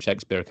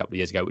Shakespeare a couple of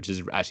years ago, which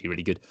is actually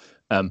really good.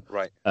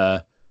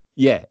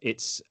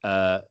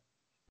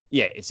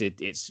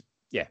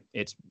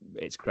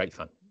 It's great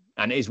fun.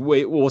 And it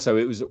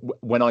was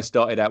when I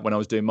started out, when I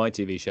was doing my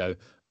TV show,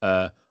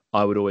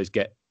 I would always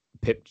get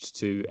pipped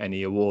to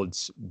any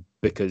awards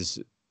because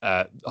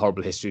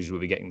Horrible Histories will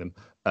be getting them.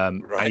 Now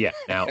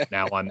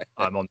I'm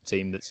on the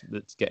team that's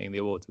getting the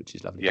awards, which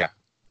is lovely. Yeah,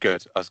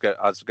 good. I was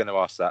going to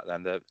ask that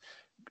then.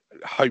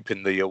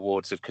 Hoping the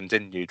awards have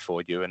continued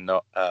for you and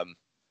not I've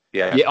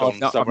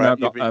now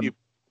got you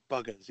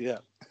buggers.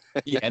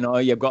 And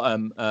I've got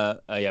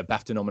a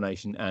BAFTA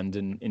nomination and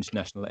an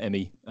international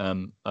Emmy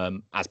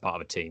as part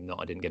of a team.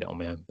 I didn't get it on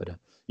my own, but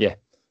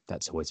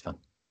that's always fun.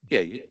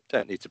 Yeah, you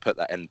don't need to put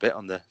that end bit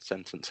on the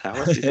sentence,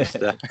 Howard.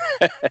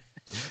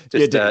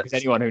 Because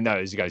anyone who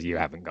knows goes, you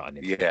haven't got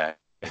any. Yeah.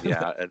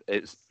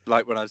 It's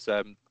like when I was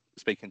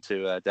speaking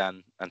to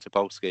Dan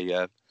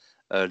Antopolsky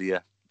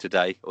earlier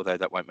today, although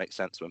that won't make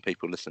sense when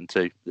people listen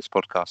to this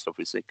podcast,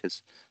 obviously,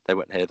 because they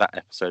won't hear that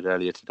episode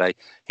earlier today.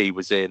 He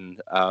was in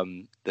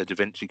the Da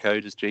Vinci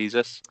Code as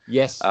Jesus.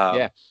 Yes,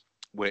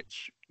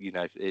 which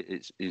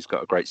he's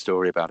got a great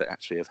story about it,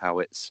 actually, of how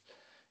it's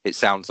it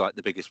sounds like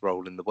the biggest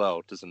role in the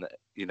world, doesn't it?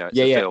 You know, it's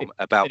Yeah, a yeah. film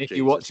about And if Jesus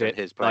you watch and it,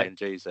 his playing like,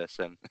 Jesus,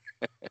 and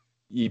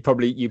you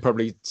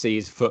probably see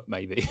his foot,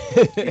 maybe.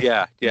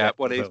 yeah. Yeah,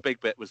 Well, as his well.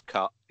 big bit was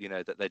cut, you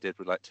know, that they did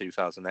with like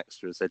 2,000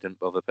 extras. They didn't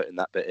bother putting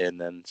that bit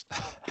in, and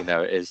you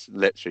know, it is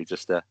literally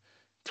just a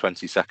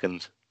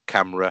 20-second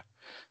camera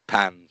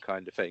pan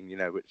kind of thing, you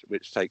know,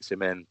 which takes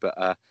him in.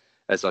 But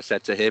as I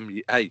said to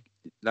him, hey,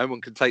 no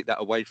one can take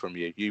that away from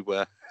you. You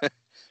were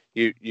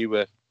you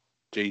were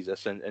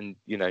Jesus, and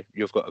you know,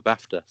 you've got a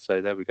BAFTA.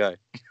 So there we go.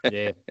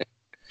 Yeah.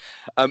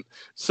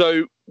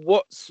 So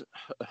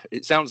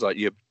it sounds like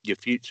your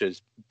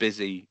future's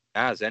busy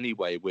as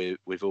anyway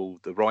with all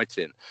the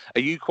writing.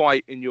 Are you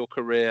quite in your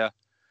career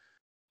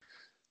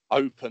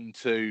open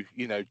to,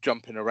 you know,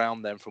 jumping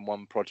around then from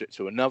one project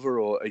to another,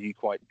 or are you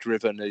quite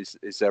driven? Is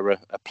there a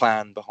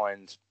plan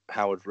behind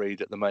Howard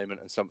Reed at the moment,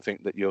 and something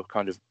that you're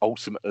kind of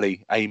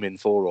ultimately aiming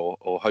for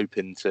or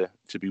hoping to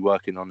be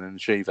working on and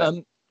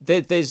achieving?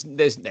 There's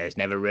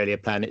never really a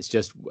plan. It's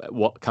just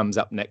what comes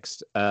up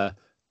next.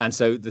 And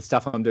so the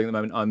stuff I'm doing at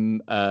the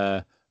moment,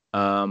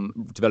 I'm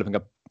developing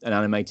an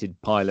animated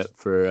pilot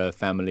for a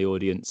family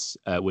audience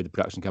with a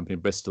production company in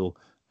Bristol.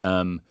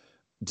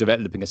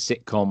 Developing a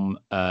sitcom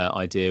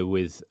idea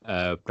with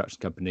a production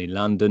company in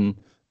London,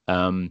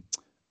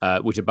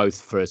 which are both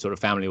for a sort of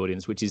family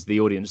audience, which is the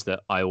audience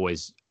that I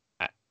always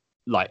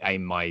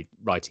aim my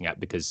writing at,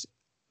 because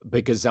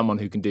someone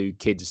who can do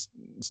kids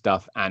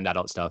stuff and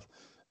adult stuff,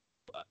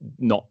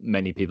 not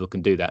many people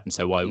can do that, and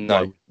so why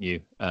wouldn't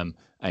you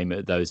aim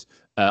at those?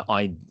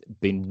 I've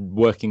been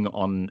working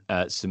on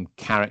some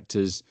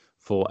characters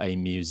for a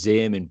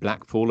museum in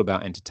Blackpool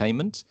about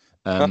entertainment.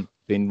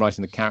 Been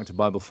writing the character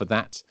bible for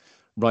that.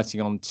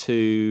 Writing on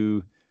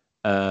to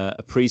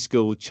a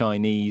preschool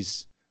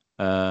Chinese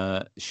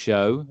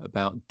show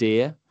about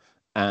deer,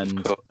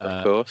 and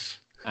of course,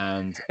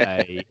 and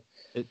a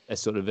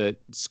sort of a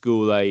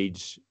school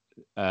age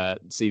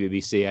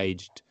CBBC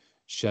aged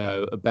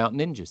show about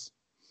ninjas.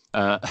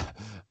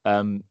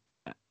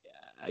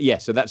 Yeah,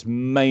 so that's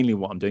mainly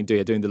what I'm doing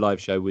the live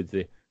show with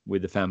the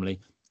family,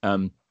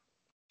 and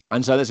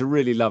so that's a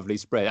really lovely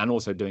spread, and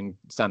also doing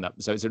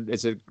stand-up. So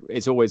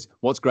it's always,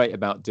 what's great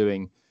about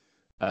doing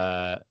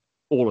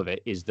all of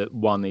it is that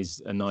one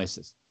is a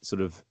nice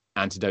sort of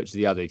antidote to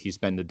the other. If you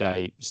spend a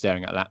day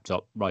staring at a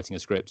laptop writing a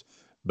script,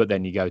 but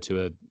then you go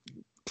to a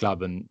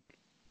club and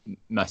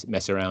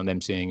mess around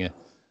emceeing a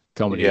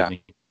comedy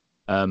evening,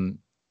 and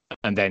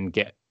then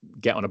get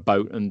on a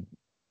boat and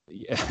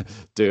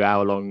do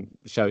hour-long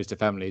shows to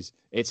families.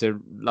 It's a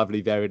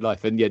lovely varied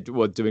life. And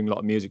we're doing a lot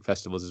of music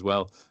festivals as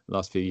well the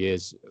last few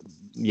years,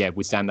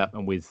 with stand-up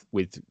and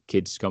with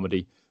kids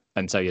comedy,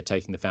 and so you're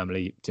taking the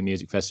family to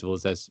music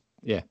festivals. So,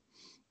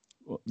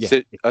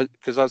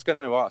 because I was going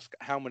to ask,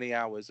 how many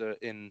hours are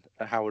in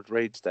a Howard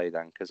Reed's day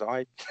then? Because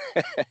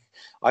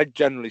I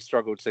generally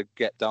struggle to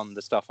get done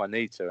the stuff I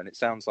need to, and it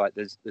sounds like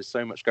there's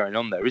so much going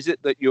on there. Is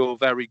it that you're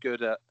very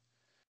good at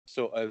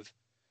sort of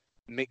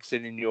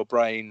mixing in your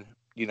brain,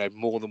 you know,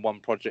 more than one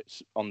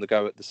project on the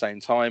go at the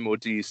same time, or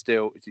do you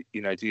still,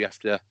 you know, do you have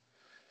to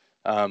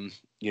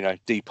you know,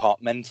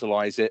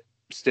 departmentalize it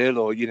still,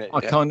 or, you know,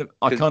 I kind of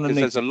need,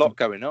 there's a lot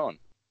going on.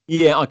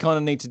 Yeah, I kind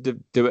of need to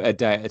do it a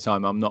day at a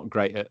time. I'm not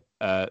great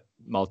at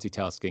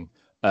multitasking.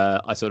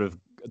 I sort of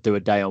do a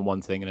day on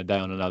one thing and a day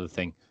on another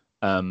thing.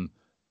 I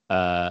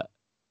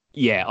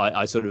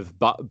sort of,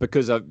 but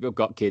because I've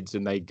got kids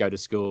and they go to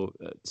school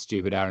at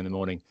stupid hour in the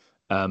morning,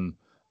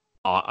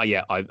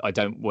 I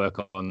don't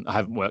work on, I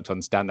haven't worked on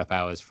stand-up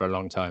hours for a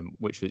long time,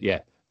 which was,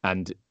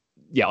 and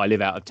I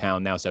live out of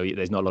town now, so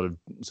there's not a lot of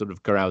sort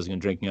of carousing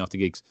and drinking after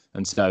gigs,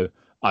 and so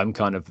I'm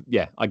kind of,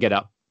 I get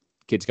up,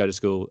 kids go to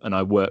school, and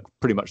I work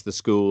pretty much the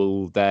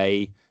school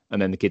day,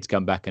 and then the kids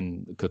come back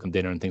and cook them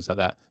dinner and things like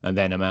that, and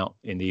then I'm out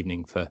in the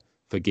evening for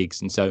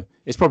gigs, and so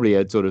it's probably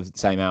a sort of the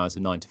same hours, a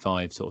 9 to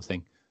 5 sort of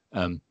thing.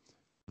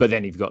 But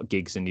then you've got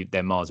gigs and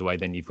they're miles away,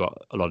 then you've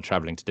got a lot of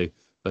traveling to do.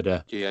 But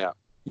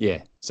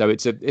so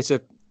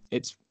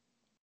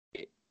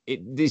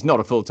it's not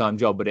a full-time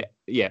job, but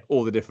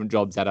all the different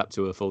jobs add up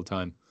to a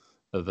full-time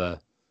of a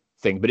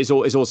thing. But it's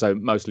also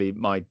mostly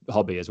my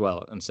hobby as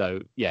well, and so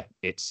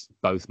it's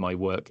both my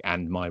work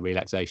and my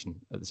relaxation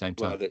at the same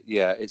time. Well,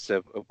 it's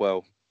a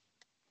well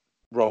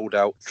rolled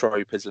out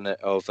trope, isn't it,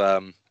 of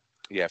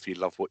if you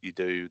love what you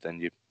do, then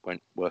you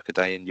won't work a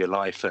day in your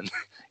life. And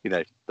you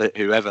know,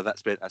 whoever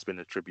that's been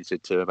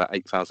attributed to about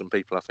 8,000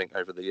 people, I think,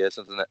 over the years,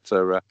 isn't it,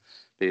 for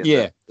being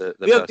the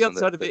other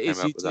side of it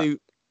is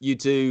you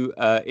do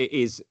I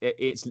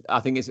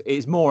think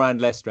it's more and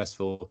less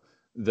stressful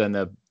than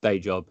a day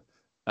job,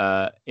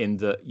 in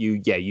that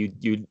you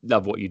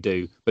love what you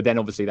do, but then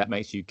obviously that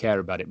makes you care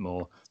about it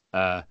more,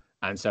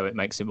 and so it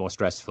makes it more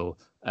stressful,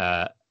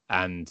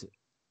 and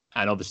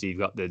obviously you've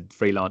got the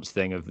freelance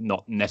thing of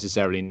not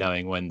necessarily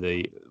knowing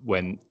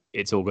when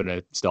it's all going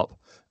to stop,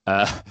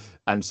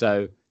 and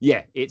so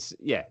it's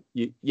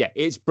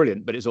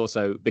brilliant, but it's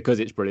also, because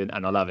it's brilliant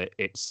and I love it,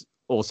 it's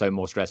also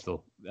more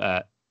stressful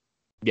than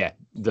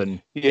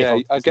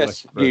I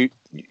guess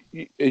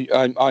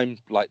I'm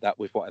like that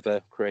with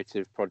whatever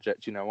creative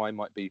project, you know, I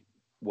might be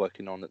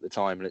working on at the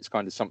time, and it's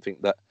kind of something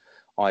that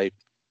I,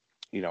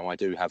 you know, I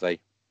do have a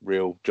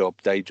real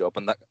job, day job,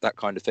 and that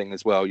kind of thing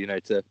as well, you know,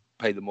 to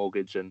pay the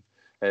mortgage and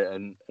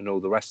all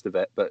the rest of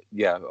it. But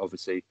yeah,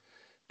 obviously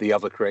the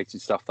other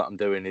creative stuff that I'm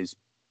doing is,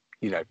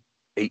 you know,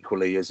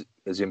 equally as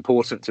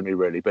important to me,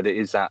 really. But it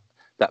is that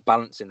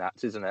balancing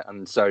act, isn't it?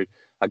 And so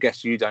I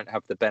guess you don't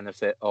have the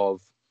benefit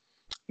of,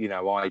 you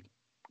know, I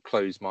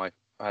don't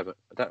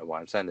know why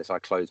I'm saying this. I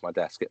close my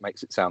desk. It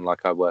makes it sound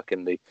like I work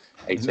in the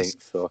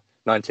 18th or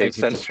 19th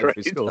century.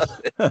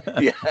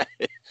 Yeah.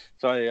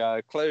 So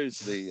I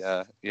closed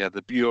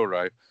the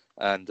bureau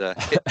and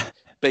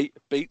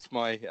beat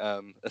my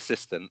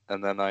assistant,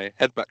 and then I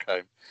head back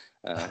home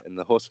in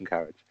the horse and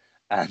carriage.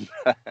 And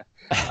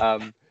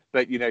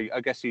but you know,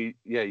 I guess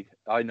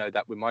I know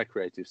that with my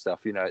creative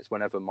stuff. You know, it's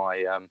whenever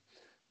my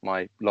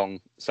my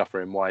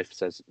long-suffering wife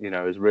says, you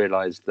know, has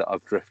realised that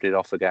I've drifted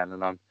off again,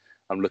 and I'm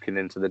looking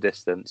into the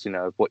distance, you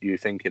know, what you're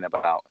thinking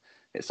about.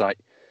 It's like,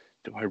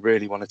 do I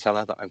really want to tell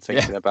her that I'm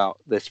thinking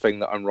about this thing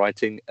that I'm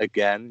writing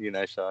again? You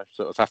know, so I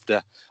sort of have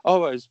to, I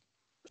was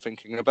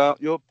thinking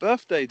about your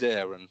birthday,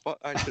 dear, and what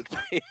I should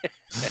be.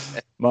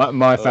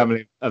 my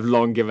family have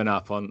long given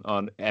up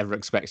on ever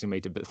expecting me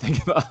to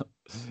think about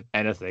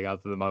anything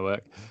other than my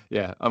work.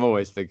 Yeah, I'm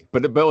always thinking.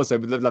 But also,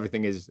 the lovely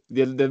thing is,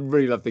 the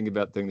really lovely thing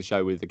about doing the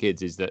show with the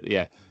kids is that,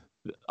 yeah,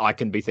 I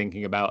can be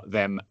thinking about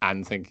them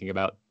and thinking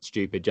about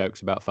stupid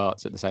jokes about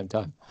farts at the same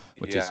time.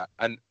 Which is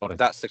and funny.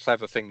 That's the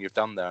clever thing you've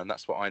done there, and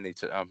that's what I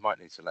might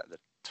need to let the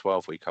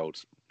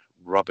 12-week-olds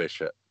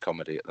rubbish at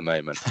comedy at the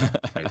moment,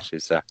 which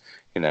is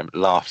you know,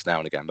 laughs now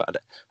and again, but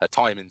her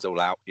timing's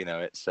all out. You know,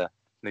 it's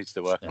needs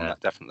to work on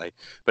that, definitely.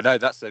 But no,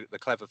 that's the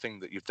clever thing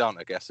that you've done,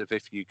 I guess.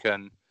 If you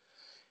can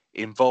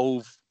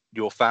involve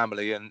your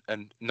family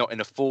and not in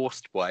a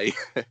forced way,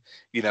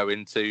 you know,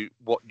 into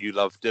what you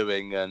love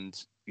doing, and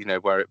you know,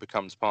 where it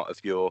becomes part of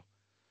your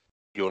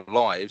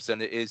lives,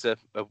 and it is a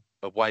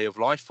way of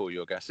life for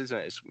you, I guess, isn't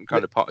it? It's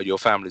kind of part of your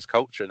family's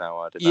culture now,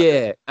 I'd imagine.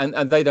 Yeah,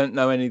 and they don't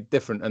know any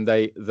different, and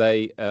they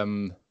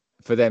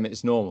for them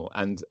it's normal.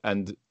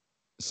 And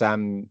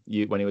Sam,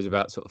 when he was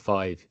about sort of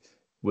 5,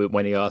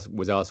 when he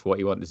was asked what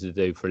he wanted to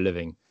do for a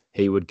living,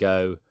 he would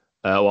go,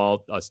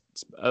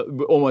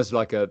 almost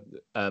like a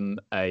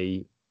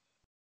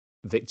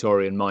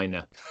Victorian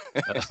miner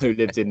who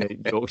lived in the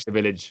Yorkshire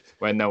village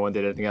where no one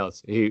did anything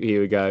else. He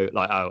would go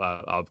like,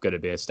 I'm going to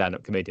be a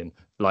stand-up comedian.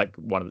 Like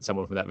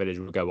someone from that village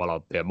would go, well,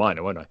 I'll be a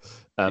miner, won't I?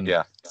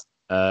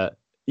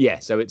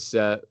 So it's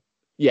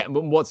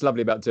what's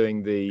lovely about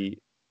doing the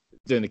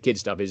kid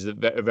stuff is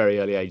that at a very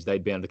early age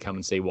they'd be able to come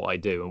and see what I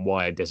do and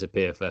why I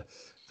disappear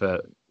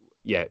for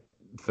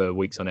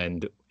weeks on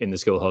end in the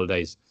school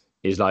holidays.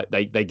 Is like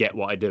they get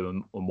what I do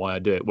and why I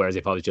do it. Whereas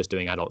if I was just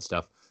doing adult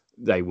stuff,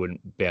 they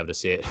wouldn't be able to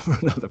see it for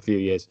another few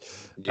years.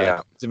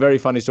 It's a very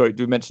funny story.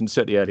 We mentioned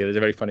Sooty earlier. There's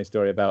a very funny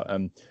story about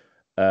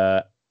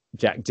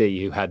Jack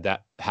D, who had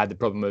the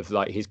problem of,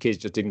 like, his kids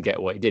just didn't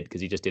get what he did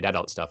because he just did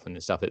adult stuff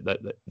and stuff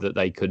that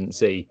they couldn't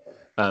see.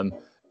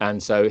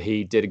 And so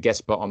he did a guest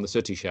spot on the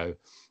Sooty show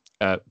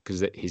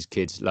because his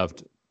kids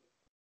loved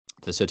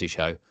the Sooty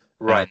show.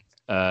 Right.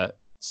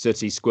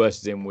 Sooty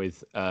squirted him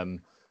with a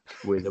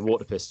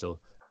water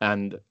pistol,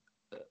 and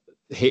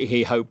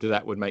he hoped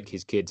that would make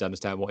his kids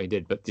understand what he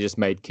did, but it just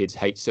made kids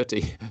hate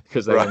Sooty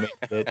because they were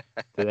to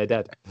their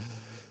dad.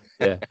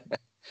 Yeah.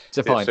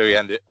 So he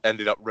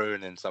ended up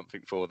ruining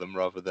something for them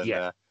rather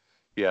than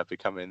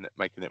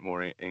making it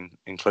more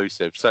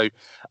inclusive. So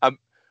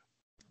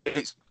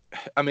it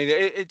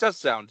does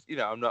sound, you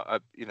know, I'm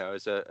not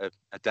as a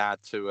dad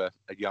to a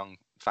young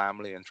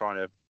family and trying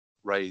to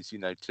raise, you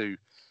know, 2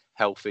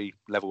 healthy,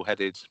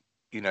 level-headed,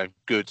 you know,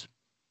 good,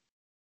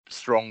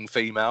 strong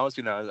females,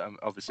 you know.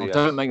 Obviously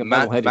don't make them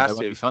level-headed, that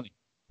won't be funny.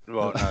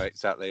 Well, no,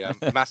 exactly.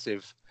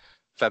 Massive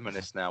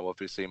feminist now,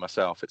 obviously,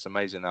 myself. It's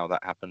amazing how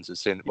that happens as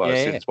soon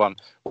as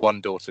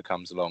one daughter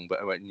comes along,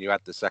 but when you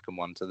add the second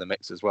one to the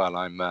mix as well,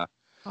 I'm out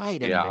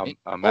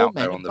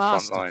there on the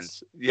front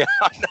lines. Yeah,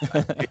 I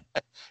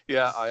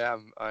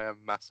know. I am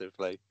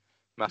massively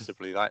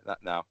like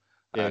that now.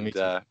 And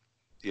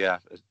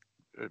it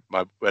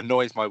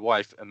annoys my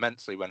wife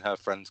immensely when her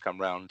friends come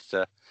round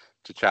to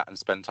chat and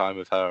spend time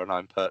with her, and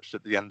I'm perched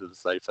at the end of the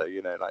sofa,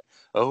 you know, like,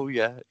 oh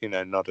yeah, you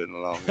know, nodding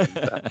along.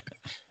 And,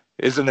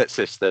 isn't it,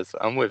 sisters?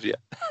 I'm with you.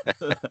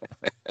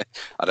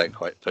 I don't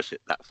quite push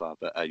it that far,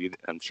 but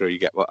I'm sure you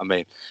get what I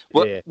mean.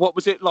 What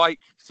was it like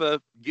for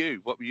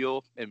you? What were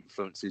your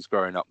influences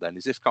growing up then?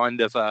 Is this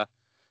kind of a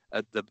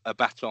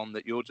baton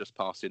that you're just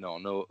passing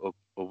on, or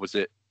was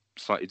it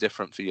slightly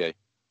different for you?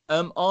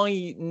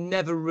 I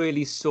never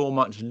really saw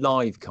much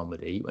live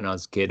comedy when I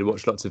was a kid. I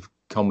watched lots of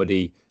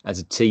comedy as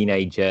a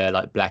teenager,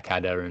 like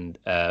Blackadder and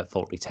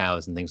Fawlty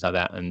Towers and things like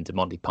that, and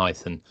Monty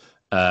Python.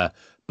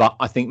 But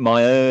I think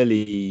my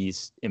early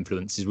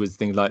influences was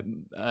things like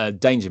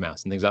Danger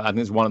Mouse and things like that. I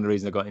think it's one of the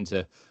reasons I got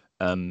into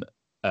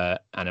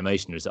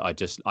animation, is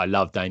that I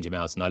love Danger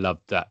Mouse and I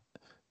loved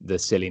the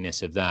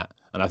silliness of that.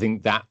 And I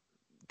think that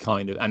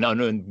kind of, and I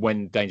know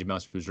when Danger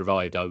Mouse was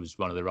revived, I was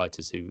one of the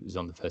writers who was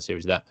on the first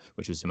series of that,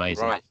 which was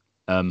amazing. Right.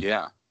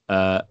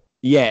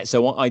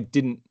 So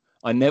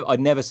I'd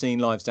never seen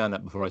live stand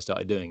up before I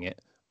started doing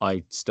it.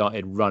 I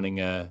started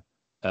running a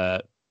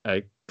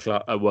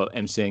club,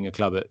 emceeing a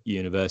club at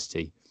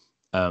university.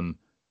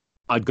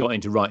 I'd got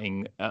into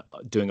writing,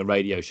 doing a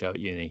radio show at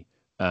uni,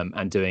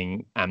 and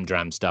doing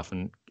Amdram stuff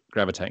and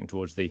gravitating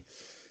towards the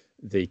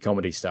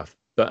comedy stuff.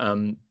 But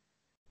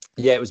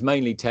it was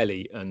mainly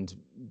telly and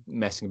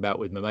messing about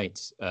with my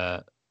mates,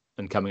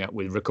 and coming up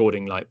with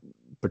recording like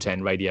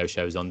pretend radio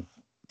shows on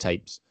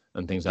tapes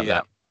and things like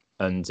that,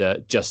 and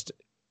just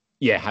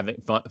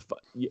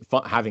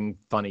having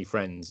funny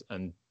friends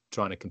and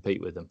trying to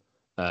compete with them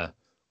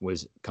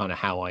was kind of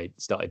how I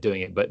started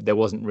doing it. But there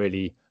wasn't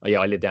really,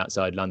 I lived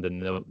outside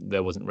London.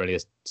 There wasn't really a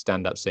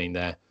stand-up scene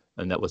there,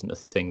 and that wasn't a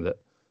thing that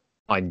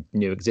I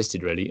knew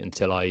existed really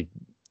until I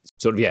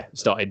sort of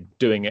started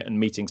doing it and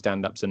meeting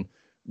stand-ups and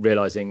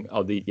realizing,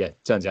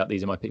 turns out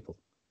these are my people.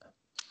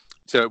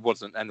 So it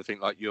wasn't anything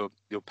like your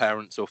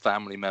parents or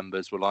family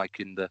members were like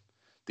in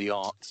the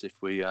arts, if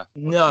we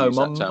no, use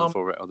that term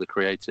for it, or the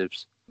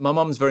creatives. My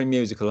mum's very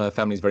musical, her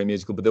family's very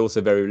musical, but they're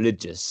also very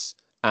religious.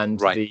 And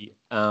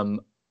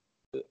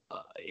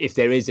if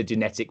there is a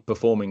genetic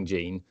performing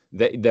gene,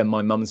 then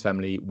my mum's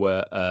family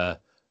were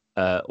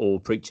all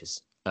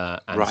preachers. So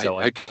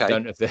I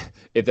don't know if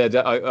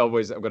they're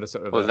I've got a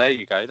sort of. Well, there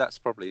you go. That's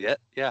probably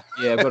it. Yeah.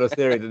 Yeah, I've got a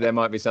theory that there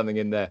might be something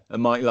in there.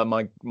 And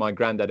my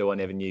granddad, who I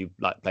never knew,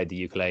 like played the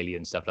ukulele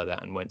and stuff like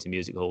that, and went to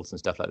music halls and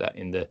stuff like that.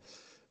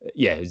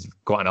 It's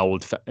quite an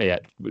old,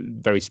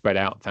 very spread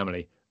out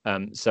family.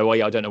 So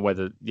I don't know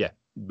whether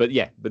but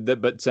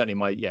certainly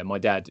my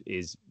dad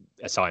is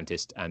a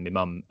scientist, and my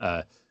mum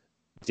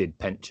did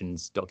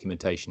pensions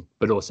documentation,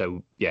 but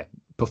also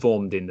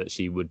performed in that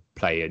she would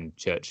play in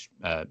church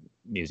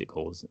music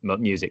halls, not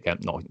music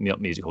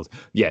halls,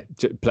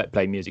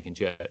 play music in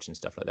church and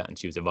stuff like that. And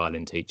she was a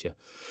violin teacher,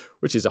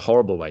 which is a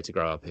horrible way to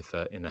grow up if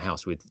in a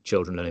house with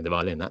children learning the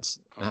violin. That's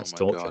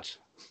torture.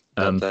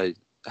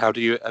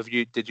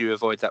 Did you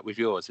avoid that with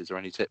yours? Is there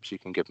any tips you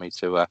can give me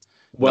to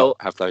not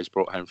have those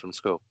brought home from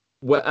school?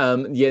 Well,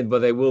 but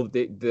they will.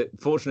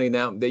 Fortunately,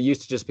 now there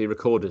used to just be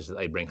recorders that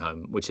they bring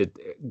home,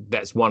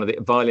 that's one of the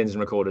violins and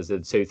recorders are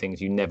the two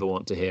things you never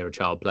want to hear a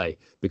child play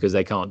because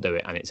they can't do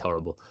it and it's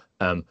horrible.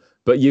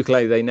 But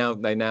ukulele, they now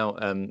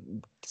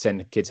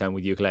send kids home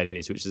with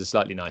ukuleles, which is a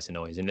slightly nicer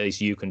noise, and at least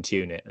you can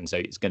tune it, and so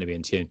it's going to be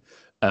in tune.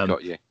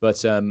 Got you.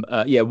 But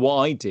what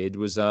I did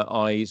was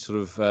I sort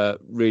of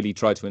really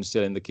tried to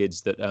instill in the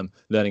kids that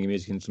learning a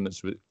music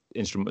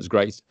instrument was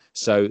great,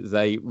 so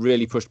they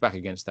really pushed back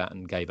against that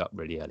and gave up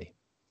really early.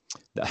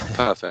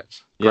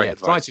 Perfect. Great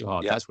advice. Try too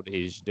hard. That's what it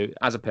is. You do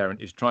as a parent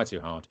is try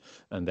too hard,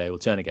 and they will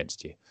turn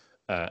against you,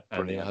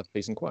 and they'll have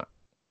peace and quiet.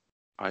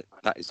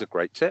 That is a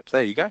great tip.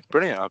 There you go.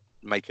 Brilliant. I'll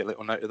make a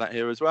little note of that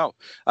here as well.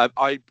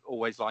 I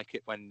always like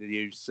it when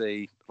you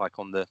see, like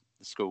on the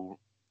school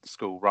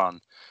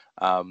run,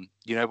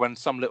 when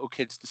some little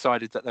kids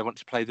decided that they want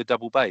to play the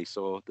double bass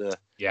or the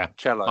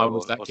cello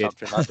or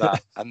something like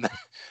that, and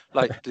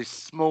like the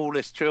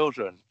smallest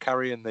children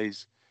carrying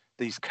these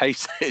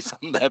cases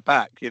on their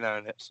back,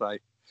 and it's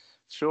like,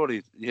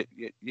 surely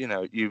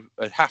you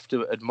have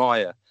to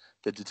admire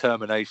the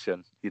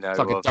determination, It's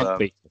like a dog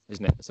beat,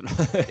 isn't it?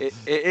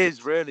 It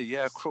is really,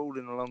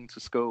 crawling along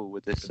to school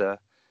with this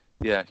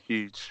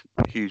huge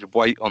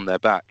weight on their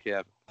back.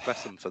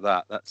 Bless them for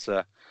that. That's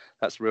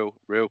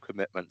real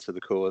commitment to the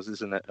cause,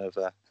 isn't it, of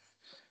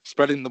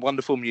spreading the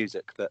wonderful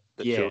music that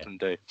children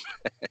do.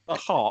 A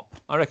harp.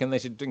 I reckon they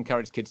should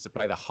encourage kids to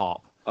play the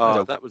harp.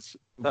 Oh, that was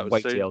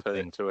soon put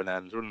into an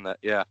end, wouldn't it?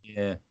 Yeah.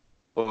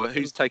 Well,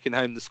 who's taking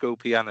home the school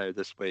piano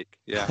this week?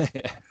 Yeah.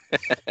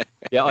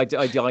 I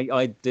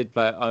did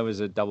play. I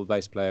was a double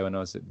bass player when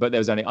I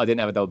didn't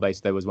have a double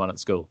bass. There was one at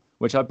school,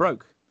 which I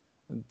broke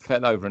and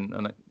fell over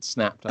and it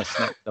snapped. I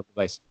snapped double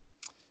bass.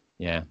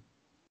 Yeah.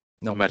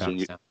 Not imagine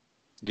you.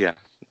 Yeah.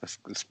 That's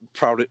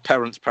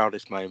parents'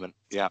 proudest moment.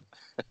 Yeah.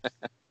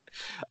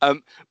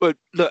 But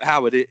look,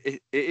 Howard,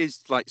 it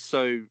is like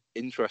so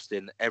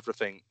interesting,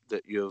 everything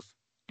that you've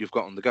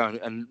got on the go,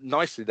 and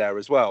nicely there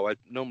as well. I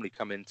normally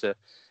come into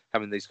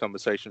having these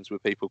conversations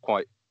with people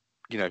quite,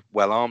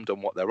 well armed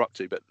on what they're up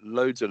to, but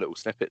loads of little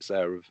snippets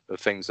there of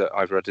things that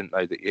either I didn't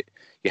know that you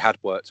had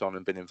worked on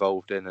and been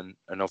involved in,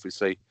 and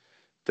obviously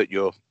that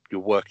you're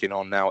working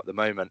on now at the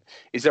moment.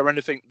 Is there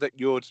anything that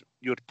you'd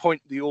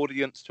point the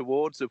audience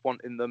towards of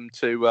wanting them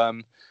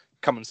to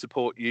come and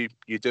support you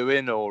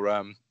doing,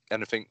 or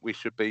anything we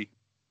should be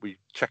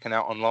checking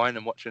out online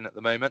and watching at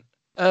the moment?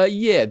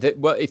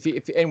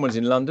 If anyone's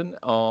in London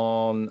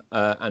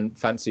and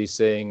fancy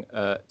seeing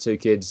two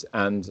kids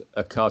and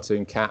a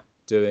cartoon cat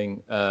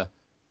doing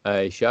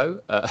a show,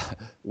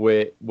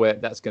 where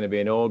that's going to be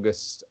in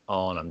August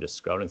I'm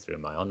just scrolling through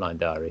my online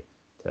diary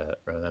to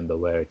remember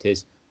where it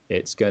is.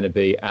 It's going to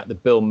be at the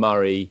Bill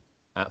Murray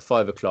at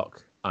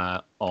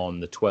 5:00 on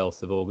the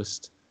 12th of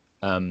August.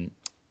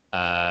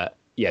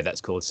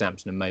 That's called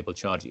Samson and Mabel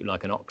Charge You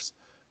Like an Ox.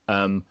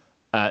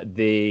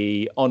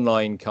 The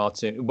online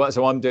cartoon. Well,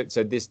 so I'm doing.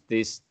 So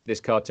this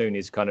cartoon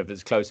is kind of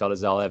as close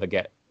as I'll ever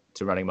get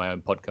to running my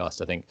own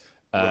podcast. I think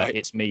Right.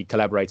 it's me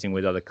collaborating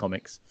with other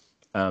comics.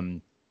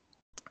 It's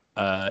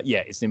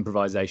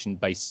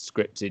improvisation-based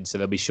scripted, so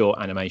there'll be short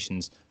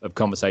animations of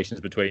conversations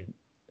between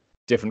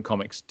different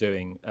comics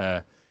doing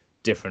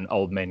different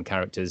old men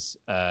characters,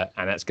 and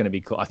that's going to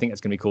be. I think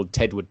that's going to be called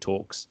Tedward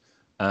Talks.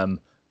 So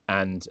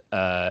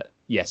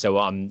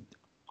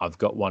I've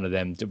got one of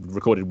them,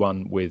 recorded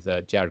one with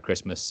Jared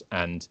Christmas,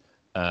 and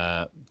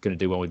going to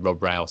do one with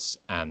Rob Rouse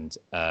and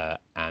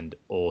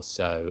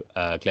also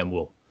Glenn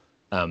Wall.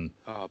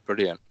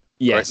 Brilliant.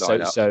 Yeah, Great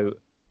lineup.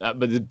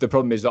 But the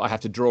problem is that I have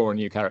to draw a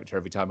new character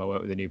every time I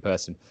work with a new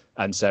person,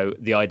 and so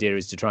the idea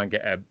is to try and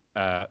get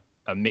a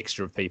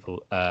mixture of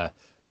people.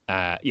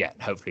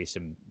 Hopefully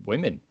some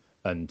women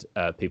and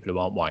people who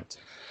aren't white.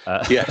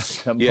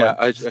 Yes,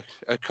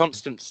 a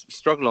constant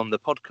struggle on the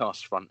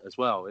podcast front as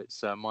well.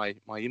 It's my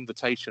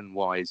invitation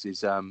wise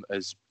is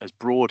as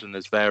broad and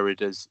as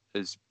varied as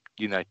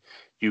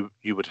you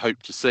would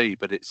hope to see,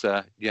 but it's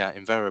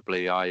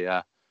invariably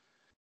I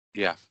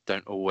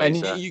don't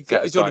always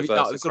get as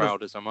diverse a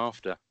crowd as I'm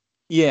after.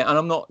 Yeah, and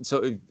I'm not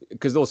sort of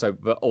because also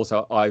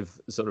I've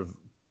sort of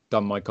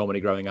done my comedy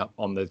growing up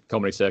on the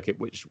comedy circuit,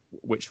 which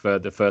for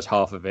the first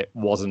half of it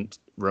wasn't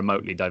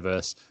remotely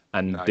diverse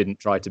and didn't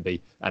try to be,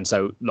 and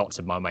so lots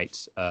of my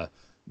mates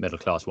middle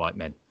class white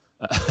men,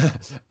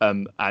 but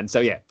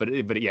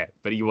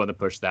you want to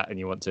push that and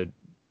you want to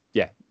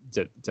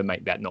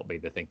make that not be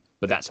the thing,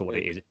 but that's what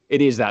it is.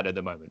 It is that at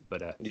the moment,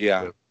 but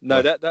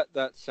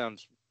that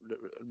sounds.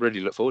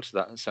 Really look forward to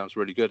that. That sounds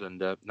really good,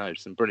 and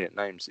some brilliant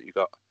names that you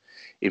got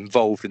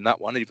involved in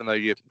that one. Even though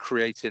you're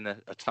creating a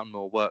ton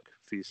more work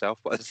for yourself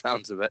by the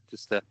sounds of it,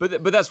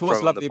 but that's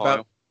what's lovely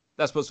about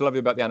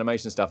the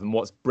animation stuff, and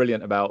what's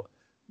brilliant about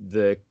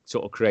the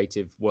sort of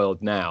creative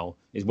world now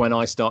is when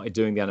I started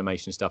doing the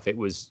animation stuff, it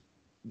was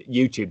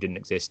YouTube didn't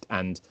exist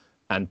and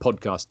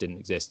podcast didn't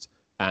exist,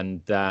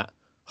 and that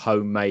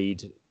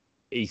homemade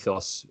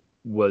ethos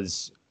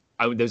was.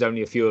 There's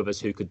only a few of us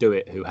who could do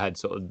it, who had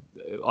sort of.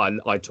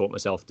 I taught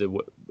myself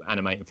to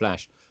animate in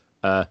Flash,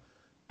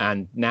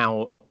 and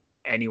now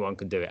anyone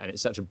can do it, and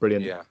it's such a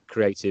brilliant,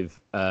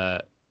 creative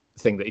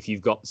thing that if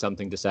you've got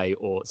something to say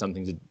or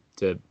something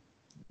to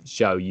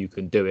show, you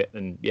can do it,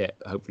 and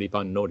hopefully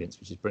find an audience,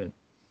 which is brilliant.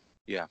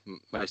 Yeah,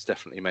 most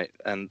definitely, mate.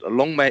 And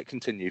long may it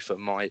continue for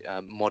my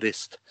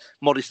modest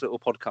little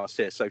podcast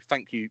here. So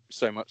thank you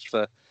so much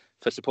for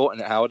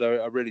supporting it, Howard.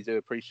 I really do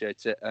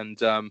appreciate it,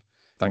 and.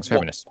 Thanks for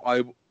having us.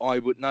 I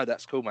would no,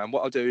 that's cool, man.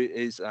 What I'll do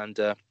is, and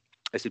this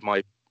is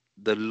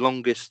the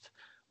longest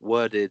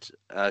worded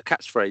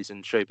catchphrase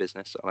in show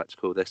business, I like to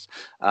call this.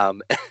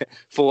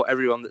 For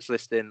everyone that's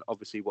listening,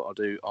 obviously what I'll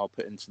do, I'll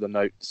put into the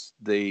notes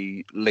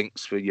the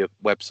links for your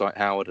website,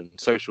 Howard, and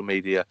social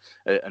media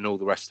and all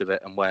the rest of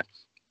it, and where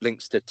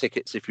links to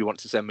tickets if you want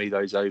to send me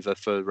those over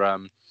for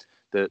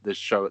the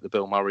show at the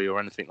Bill Murray or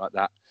anything like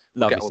that.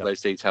 We'll get all those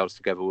details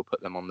together, we'll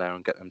put them on there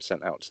and get them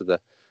sent out to the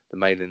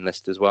mailing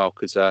list as well,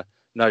 because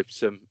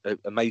some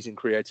amazing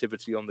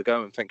creativity on the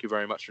go, and thank you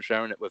very much for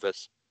sharing it with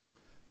us.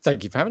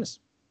 Thank you for having us.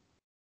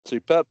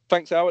 Superb.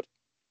 Thanks, Howard.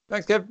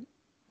 Thanks, Kev.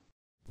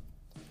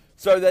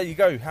 So there you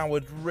go,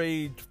 Howard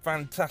Reed.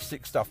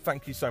 Fantastic stuff.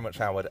 Thank you so much,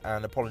 Howard,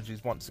 and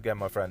apologies once again,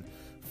 my friend,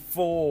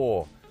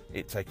 for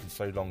it taking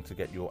so long to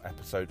get your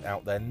episode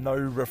out there. No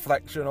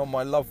reflection on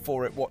my love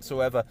for it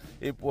whatsoever.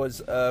 It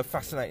was a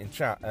fascinating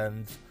chat,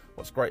 and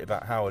what's great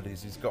about Howard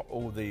is he's got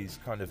all these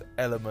kind of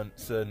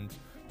elements and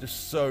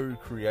just so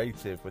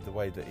creative with the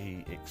way that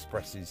he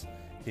expresses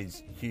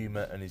his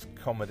humour and his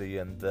comedy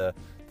and the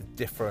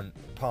different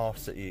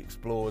paths that he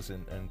explores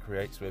and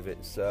creates with it.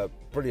 It's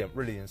brilliant,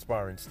 really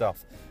inspiring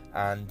stuff.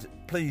 And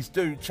please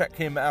do check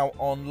him out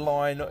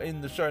online.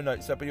 In the show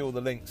notes there'll be all the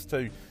links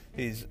to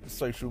his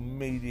social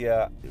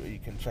media. You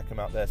can check him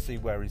out there, see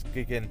where he's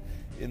gigging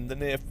in the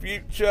near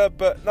future.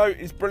 But no,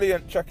 he's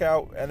brilliant. Check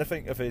out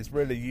anything of his.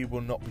 Really, you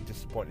will not be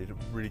disappointed.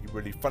 A really,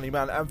 really funny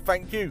man. And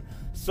thank you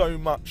so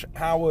much,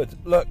 Howard.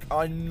 Look,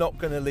 I'm not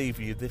going to leave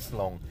you this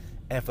long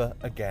ever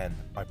again,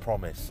 I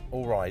promise.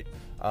 All right,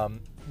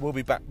 we'll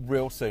be back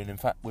real soon. In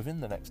fact,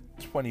 within the next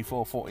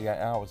 48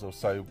 hours or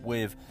so,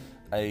 with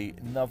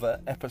another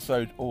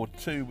episode or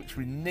two, which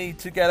we need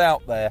to get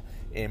out there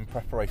in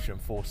preparation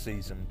for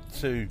season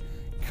 2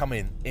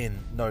 coming in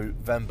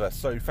November.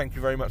 So thank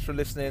you very much for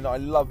listening. I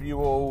love you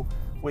all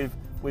with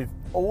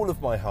all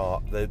of my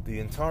heart, the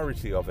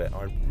entirety of it.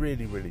 I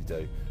really, really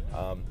do.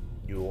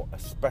 You're a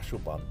special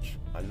bunch.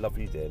 I love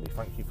you dearly.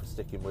 Thank you for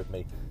sticking with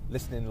me,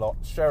 listening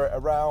lots, share it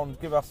around,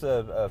 give us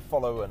a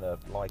follow and a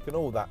like and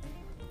all that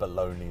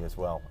baloney as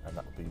well, and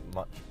that would be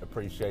much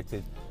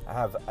appreciated.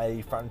 Have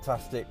a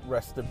fantastic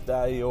rest of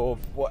day or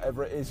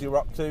whatever it is you're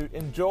up to.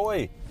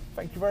 Enjoy.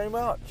 Thank you very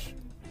much.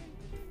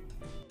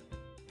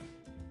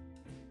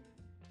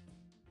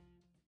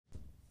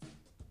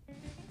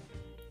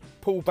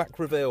 Pull Back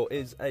Reveal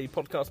is a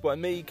podcast by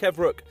me, Kev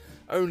Rook,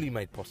 only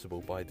made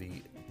possible by the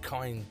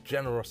kind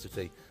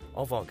generosity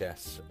of our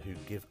guests who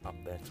give up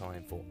their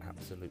time for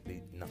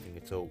absolutely nothing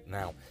at all.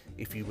 Now,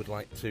 if you would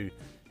like to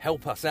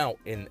help us out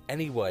in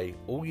any way,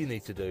 all you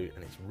need to do,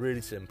 and it's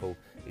really simple,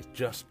 is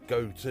just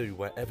go to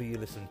wherever you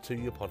listen to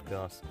your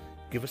podcast,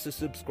 give us a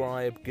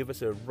subscribe, give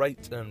us a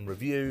rate and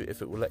review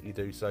if it will let you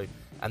do so,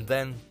 and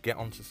then get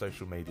onto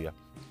social media.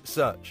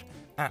 Search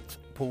at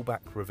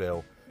Pullback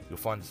Reveal. You'll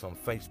find us on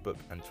Facebook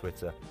and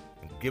Twitter,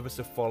 and give us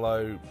a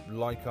follow,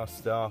 like our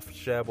stuff,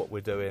 share what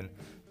we're doing.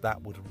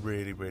 That would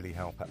really, really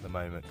help at the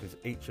moment, because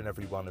each and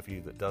every one of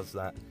you that does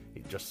that,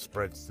 it just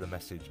spreads the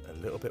message a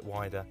little bit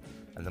wider,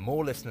 and the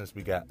more listeners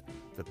we get,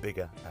 the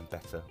bigger and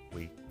better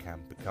we can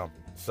become.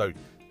 So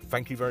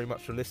thank you very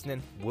much for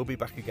listening. We'll be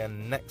back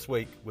again next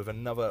week with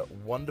another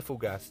wonderful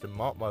guest, and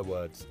mark my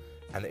words,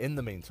 and in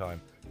the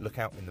meantime, look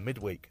out in the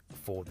midweek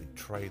for the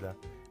trailer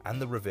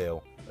and the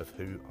reveal of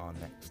who our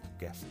next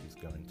guest is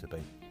going to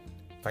be.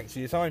 Thanks for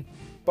your time.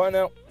 Bye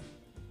now.